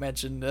 we won't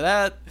mention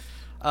that.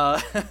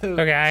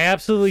 Okay, I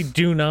absolutely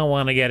do not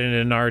want to get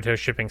into Naruto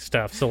shipping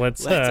stuff, so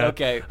let's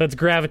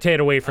gravitate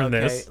away from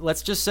this.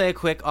 Let's just say a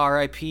quick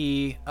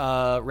R.I.P.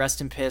 Rest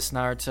in piss,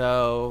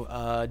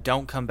 Naruto.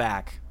 Don't come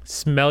back.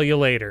 Smell you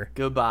later.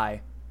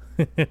 Goodbye.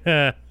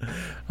 All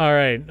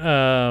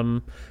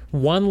right.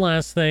 One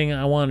last thing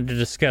I wanted to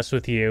discuss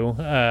with you.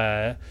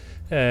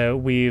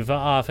 We've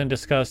often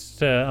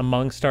discussed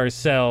amongst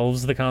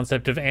ourselves the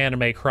concept of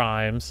anime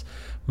crimes,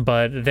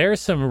 but there's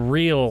some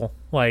real,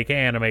 like,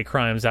 anime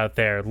crimes out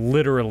there,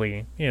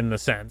 literally, in the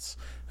sense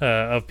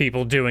of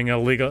people doing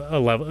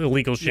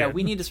illegal shit. Yeah,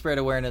 we need to spread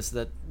awareness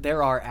that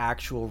there are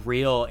actual,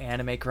 real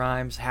anime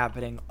crimes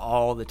happening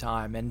all the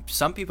time, and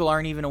some people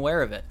aren't even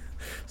aware of it.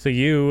 So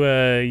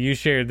you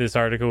shared this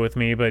article with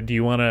me, but do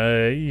you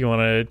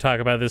wanna talk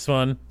about this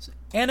one?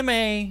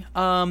 Anime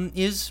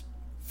is,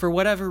 for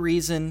whatever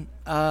reason,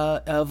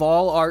 of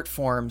all art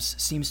forms,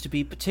 seems to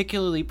be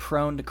particularly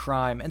prone to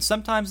crime. And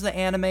sometimes the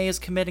anime is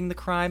committing the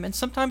crime, and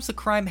sometimes the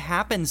crime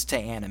happens to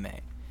anime.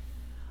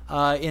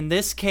 In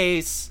this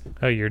case...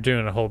 Oh, you're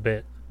doing a whole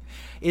bit.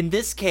 In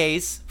this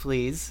case,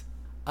 please,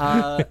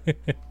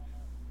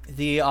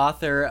 the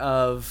author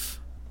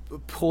of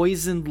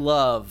Poisoned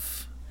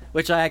Love,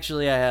 which I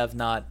have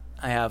not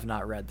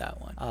read that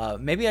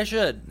one. Maybe I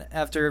should,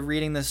 after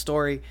reading this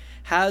story,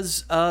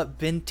 has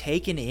been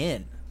taken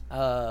in.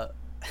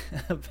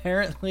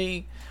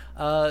 Apparently,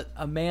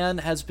 a man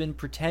has been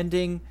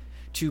pretending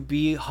to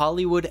be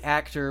Hollywood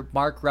actor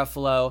Mark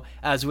Ruffalo,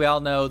 as we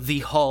all know, the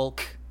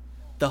Hulk,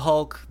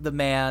 the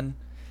man,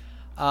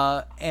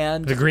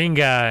 and the green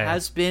guy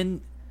has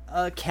been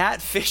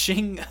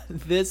catfishing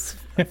this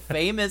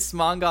famous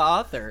manga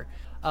author,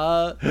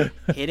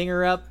 hitting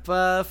her up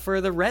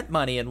for the rent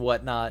money and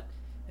whatnot.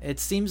 It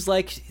seems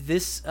like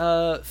this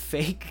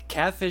fake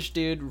catfish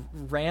dude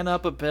ran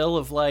up a bill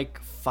of like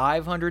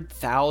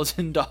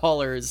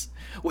 $500,000,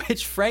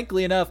 which,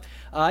 frankly enough,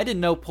 I didn't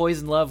know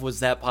Poison Love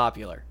was that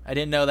popular. I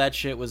didn't know that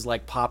shit was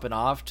like popping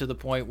off to the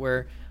point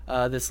where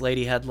this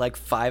lady had like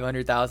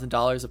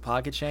 $500,000 of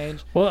pocket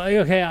change. Well,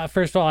 okay,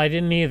 first of all, I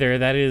didn't either.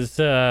 That is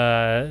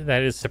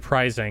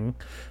surprising.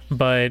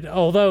 But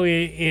although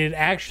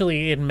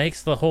it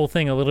makes the whole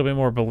thing a little bit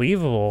more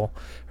believable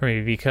for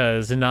me,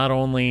 because not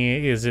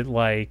only is it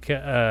like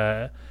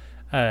I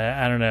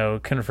don't know,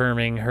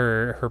 confirming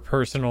her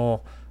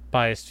personal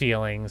biased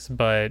feelings,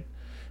 but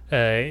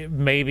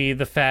maybe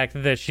the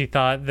fact that she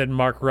thought that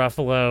Mark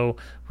Ruffalo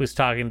was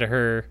talking to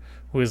her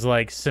was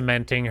like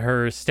cementing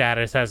her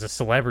status as a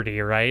celebrity,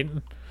 right?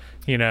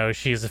 You know,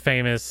 she's a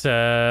famous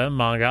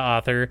manga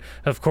author.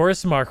 Of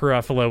course Mark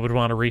Ruffalo would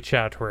want to reach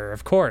out to her.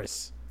 Of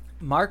course.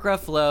 Mark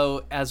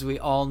Ruffalo, as we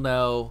all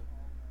know,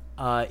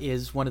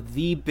 is one of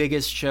the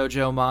biggest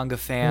shoujo manga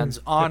fans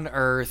on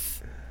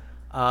Earth.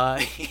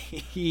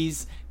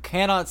 He's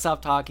cannot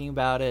stop talking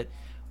about it.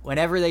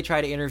 Whenever they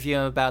try to interview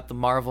him about the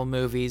Marvel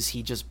movies,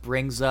 he just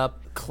brings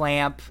up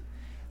Clamp.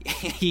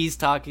 He's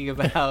talking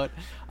about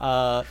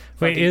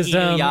wait, is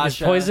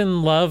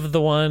Poison Love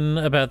the one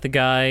about the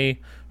guy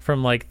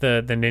from like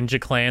the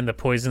Ninja Clan that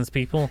poisons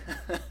people?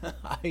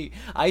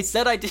 I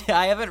said I did.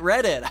 I haven't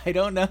read it. I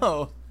don't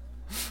know.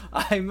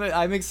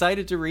 I'm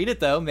excited to read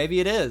it though. Maybe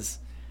it is.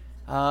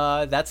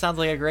 That sounds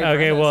like a great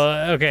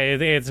premise.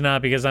 It's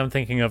not, because I'm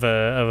thinking of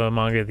a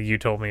manga that you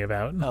told me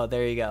about. Oh,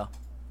 there you go.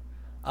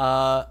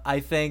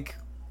 I think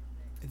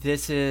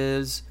this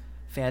is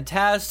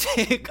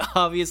fantastic.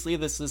 Obviously,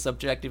 this is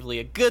objectively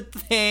a good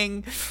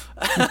thing.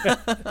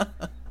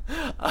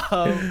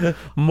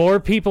 More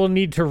people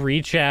need to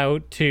reach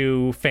out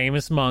to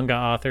famous manga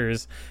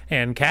authors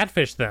and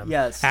catfish them.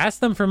 Yes. Ask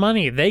them for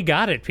money. They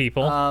got it,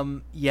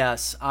 people.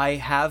 Yes, I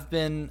have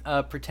been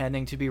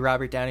pretending to be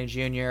Robert Downey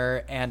Jr.,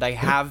 and I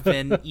have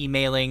been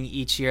emailing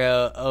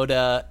Ichiro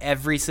Oda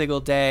every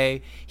single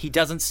day. He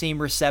doesn't seem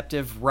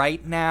receptive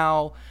right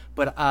now,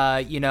 But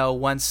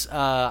once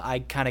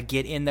I kind of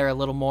get in there a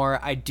little more,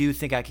 I do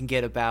think I can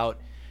get about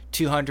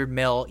 200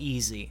 mil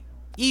easy.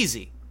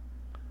 I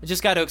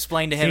just got to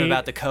explain to him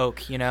about the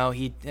coke.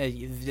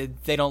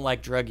 They don't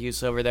like drug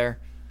use over there.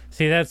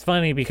 See, that's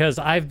funny because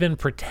I've been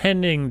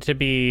pretending to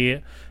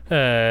be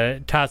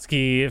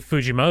Tatsuki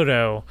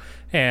Fujimoto,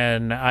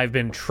 and I've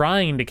been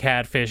trying to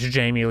catfish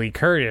Jamie Lee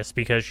Curtis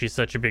because she's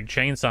such a big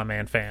Chainsaw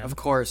Man fan. Of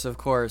course.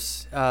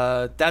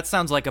 That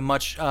sounds like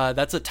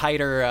that's a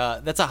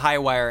tighter, that's a high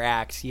wire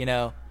act,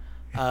 I'm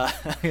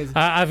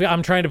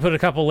trying to put a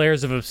couple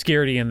layers of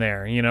obscurity in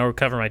there,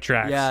 cover my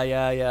tracks.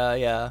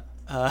 Yeah.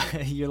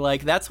 You're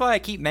like, that's why I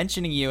keep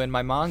mentioning you in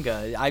my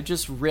manga.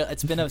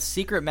 It's been a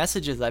secret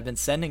messages I've been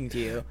sending to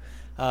you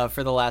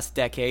for the last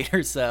decade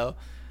or so.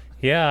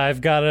 Yeah,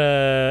 I've got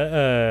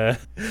a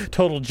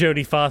total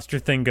Jodie Foster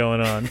thing going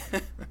on.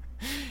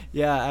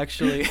 Yeah,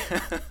 actually.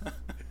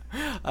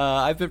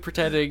 I've been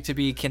pretending to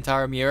be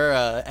Kentaro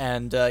Miura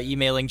and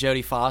emailing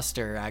Jodie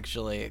Foster,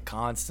 actually,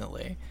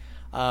 constantly.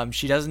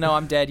 She doesn't know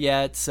I'm dead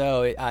yet,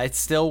 so it's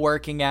still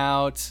working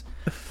out.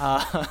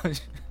 Not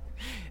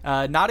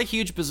a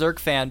huge Berserk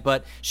fan,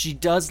 but she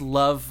does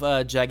love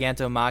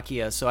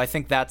Gigantomachia, so I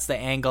think that's the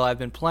angle I've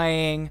been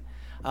playing.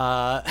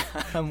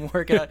 I'm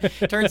working on.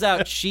 Turns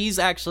out she's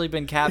actually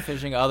been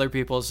catfishing other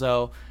people,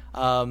 so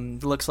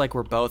looks like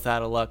we're both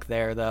out of luck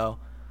there, though.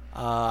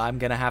 I'm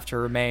gonna have to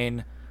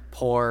remain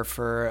poor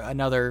for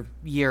another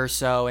year or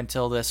so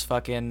until this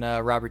fucking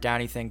Robert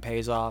Downey thing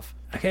pays off.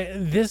 Okay,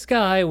 this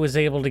guy was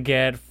able to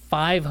get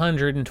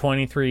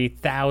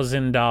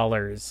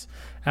 $523,000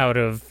 out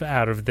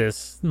of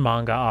this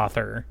manga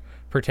author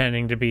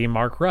pretending to be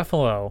Mark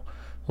Ruffalo.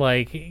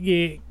 Like,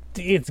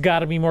 it's got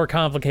to be more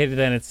complicated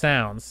than it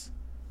sounds,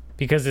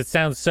 because it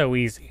sounds so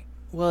easy.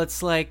 Well,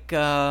 it's like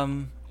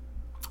Mark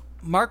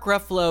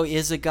Ruffalo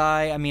is a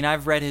guy. I mean,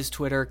 I've read his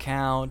Twitter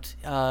account.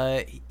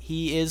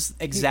 He is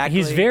exactly.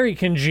 He's very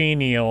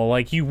congenial.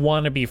 Like, you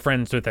want to be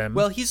friends with him.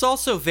 Well, he's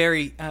also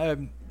very.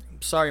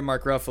 Sorry,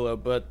 Mark Ruffalo,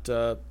 but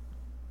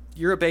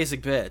you're a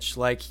basic bitch.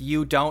 Like,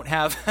 you don't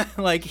have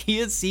like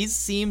he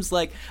seems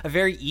like a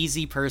very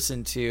easy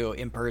person to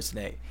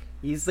impersonate.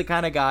 He's the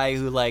kind of guy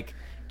who like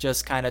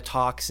just kind of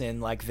talks in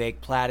like vague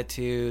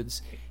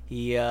platitudes.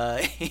 He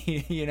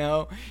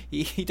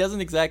he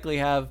doesn't exactly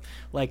have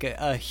like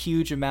a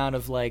huge amount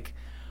of like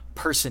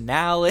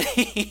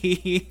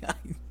personality.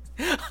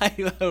 I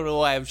don't know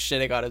why I'm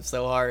shitting on him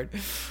so hard.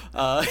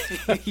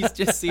 He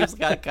just seems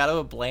like kind of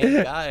a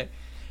bland guy,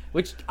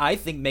 which I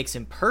think makes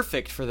him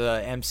perfect for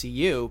the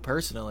MCU,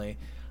 personally,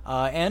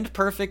 and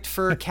perfect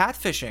for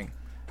catfishing.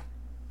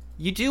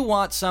 You do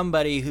want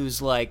somebody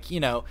who's, like,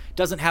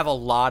 doesn't have a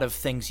lot of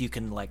things you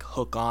can, like,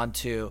 hook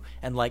onto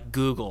and, like,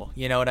 Google.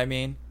 You know what I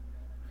mean?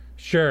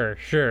 Sure.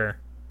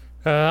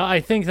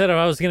 I think that if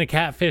I was going to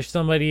catfish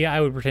somebody,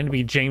 I would pretend to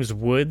be James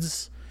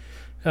Woods.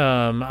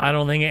 I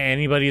don't think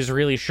anybody's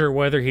really sure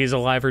whether he's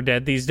alive or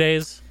dead these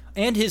days.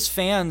 And his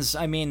fans,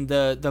 I mean,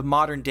 the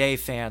modern day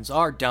fans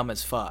are dumb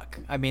as fuck.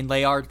 I mean,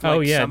 they are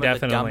like some of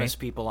the dumbest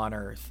people on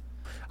earth.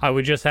 I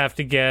would just have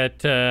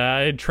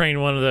to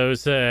train one of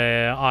those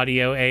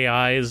audio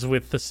AIs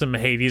with some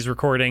Hades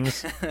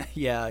recordings.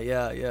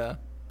 Yeah.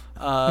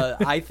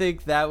 I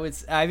think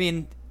that's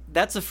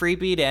a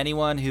freebie to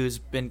anyone who's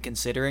been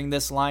considering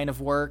this line of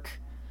work.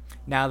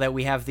 Now that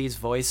we have these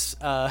voice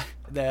the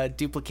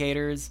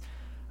duplicators.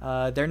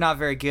 They're not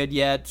very good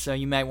yet, so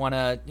you might want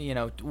to,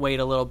 wait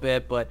a little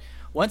bit. But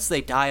once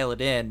they dial it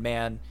in,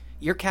 man,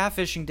 your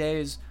catfishing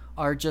days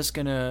are just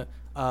going to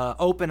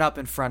open up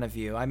in front of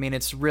you. I mean,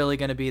 it's really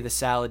going to be the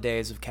salad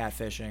days of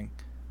catfishing.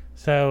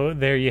 So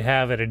there you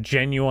have it, a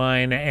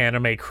genuine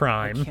anime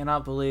crime. I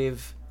cannot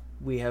believe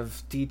we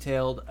have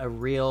detailed a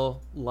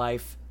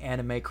real-life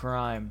anime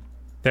crime.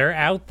 They're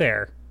out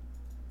there.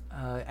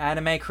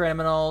 Anime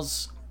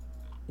criminals,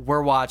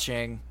 we're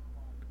watching.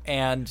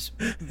 And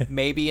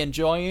maybe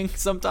enjoying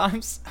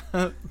sometimes,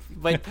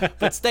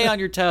 but stay on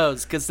your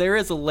toes, because there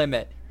is a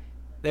limit.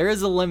 There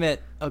is a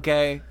limit,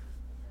 okay?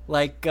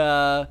 Like,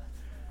 don't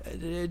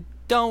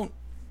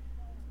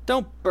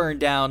burn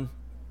down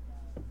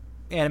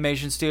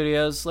animation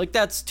studios. Like,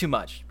 that's too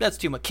much.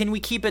 Can we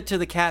keep it to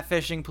the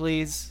catfishing,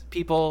 please?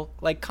 People,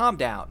 like, calm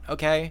down,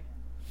 okay?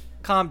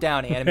 Calm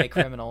down, anime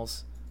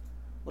criminals.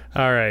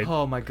 All right.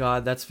 Oh my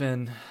god, that's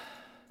been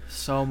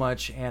so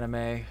much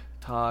anime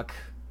talk.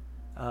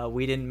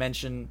 We didn't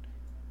mention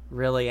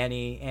really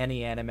any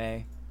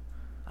anime.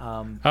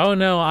 Oh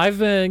no, I've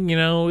been,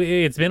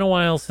 it's been a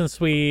while since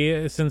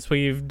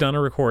we've done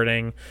a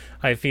recording.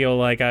 I feel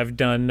like I've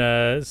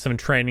done some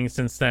training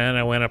since then.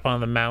 I went up on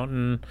the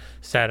mountain,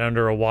 sat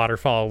under a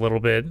waterfall a little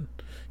bit,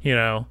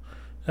 so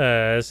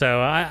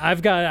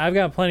I've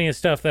got plenty of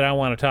stuff that I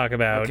want to talk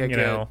about. Okay,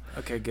 good.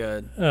 Okay,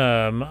 good.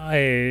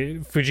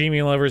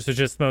 Fujimi Lovers was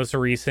just the most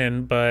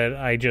recent, but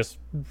I just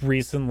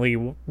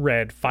recently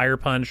read Fire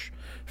Punch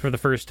for the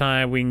first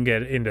time. We can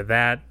get into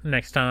that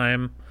next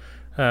time.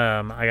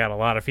 I got a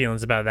lot of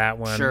feelings about that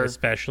one, sure.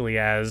 Especially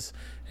as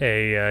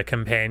a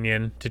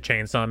companion to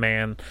Chainsaw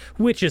Man,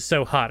 which is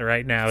so hot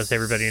right now, as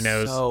everybody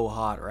knows. So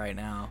hot right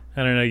now.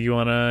 I don't know. You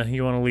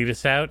wanna lead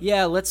us out?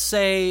 Yeah, let's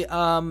say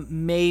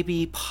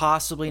maybe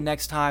possibly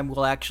next time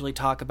we'll actually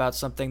talk about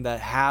something that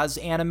has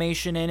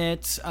animation in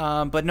it,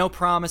 but no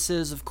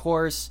promises, of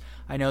course.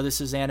 I know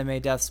this is Anime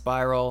Death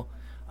Spiral,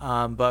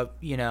 but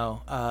you're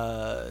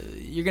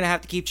gonna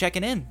have to keep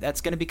checking in.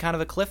 That's gonna be kind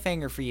of a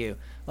cliffhanger for you.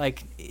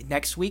 Like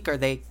next week, are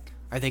they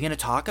gonna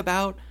talk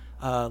about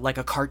like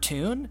a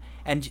cartoon?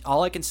 And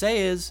all I can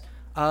say is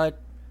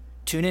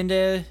tune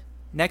into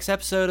next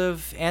episode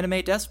of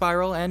Anime Death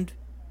Spiral, and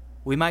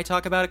we might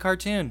talk about a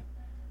cartoon.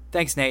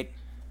 Thanks, Nate.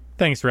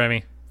 Thanks,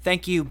 Remy.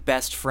 Thank you,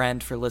 best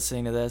friend, for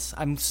listening to this.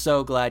 I'm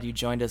so glad you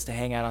joined us to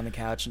hang out on the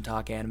couch and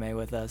talk anime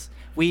with us.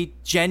 We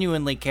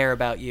genuinely care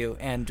about you,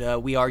 and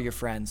we are your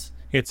friends.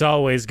 It's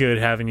always good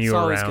having you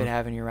around. It's always good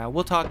having you around.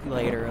 We'll talk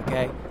later,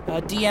 okay?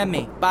 DM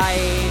me. Bye.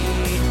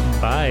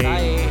 Bye.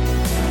 Bye.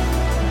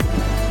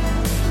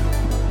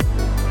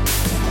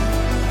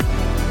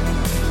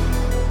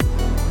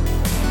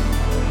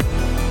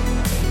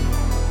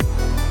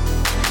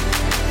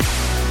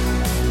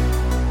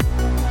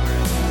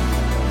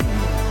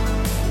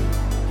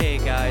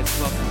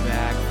 Welcome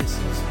back. This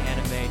is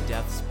Anime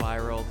Death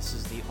Spiral. This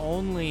is the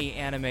only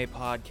anime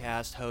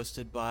podcast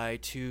hosted by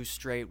two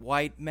straight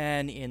white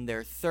men in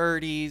their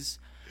 30s.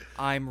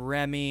 I'm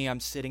Remy.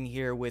 I'm sitting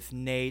here with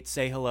Nate.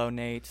 Say hello,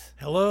 Nate.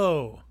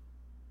 Hello.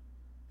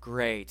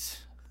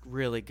 Great.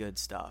 Really good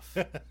stuff.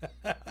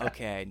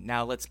 Okay,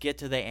 now let's get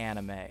to the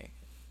anime.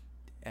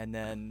 And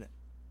then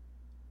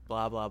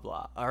blah, blah,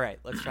 blah. All right,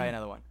 let's try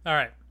another one. All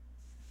right.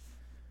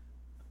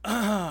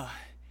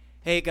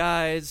 Hey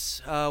guys,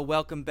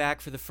 welcome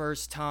back for the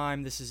first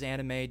time. This is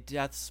Anime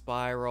Death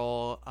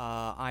Spiral.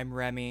 I'm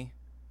Remy.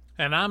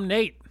 And I'm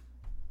Nate.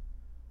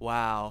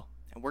 Wow.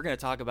 And we're going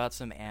to talk about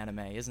some anime.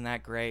 Isn't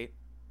that great?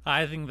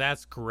 I think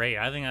that's great.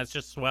 I think that's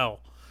just swell.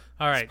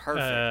 All right.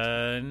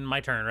 Perfect. My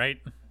turn, right?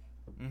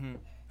 Mm-hmm.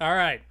 All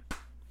right.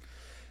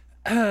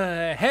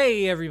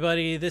 Hey,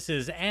 everybody. This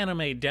is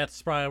Anime Death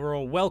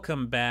Spiral.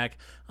 Welcome back.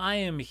 I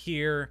am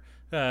here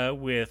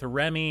with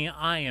Remy.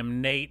 I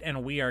am Nate,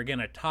 and we are going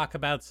to talk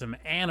about some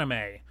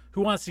anime. Who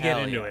wants to get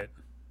into it?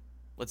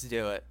 Let's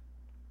do it.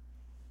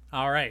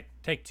 All right,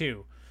 take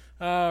two.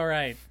 All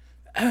right.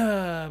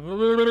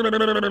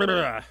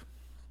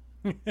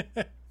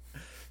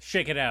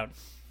 Shake it out.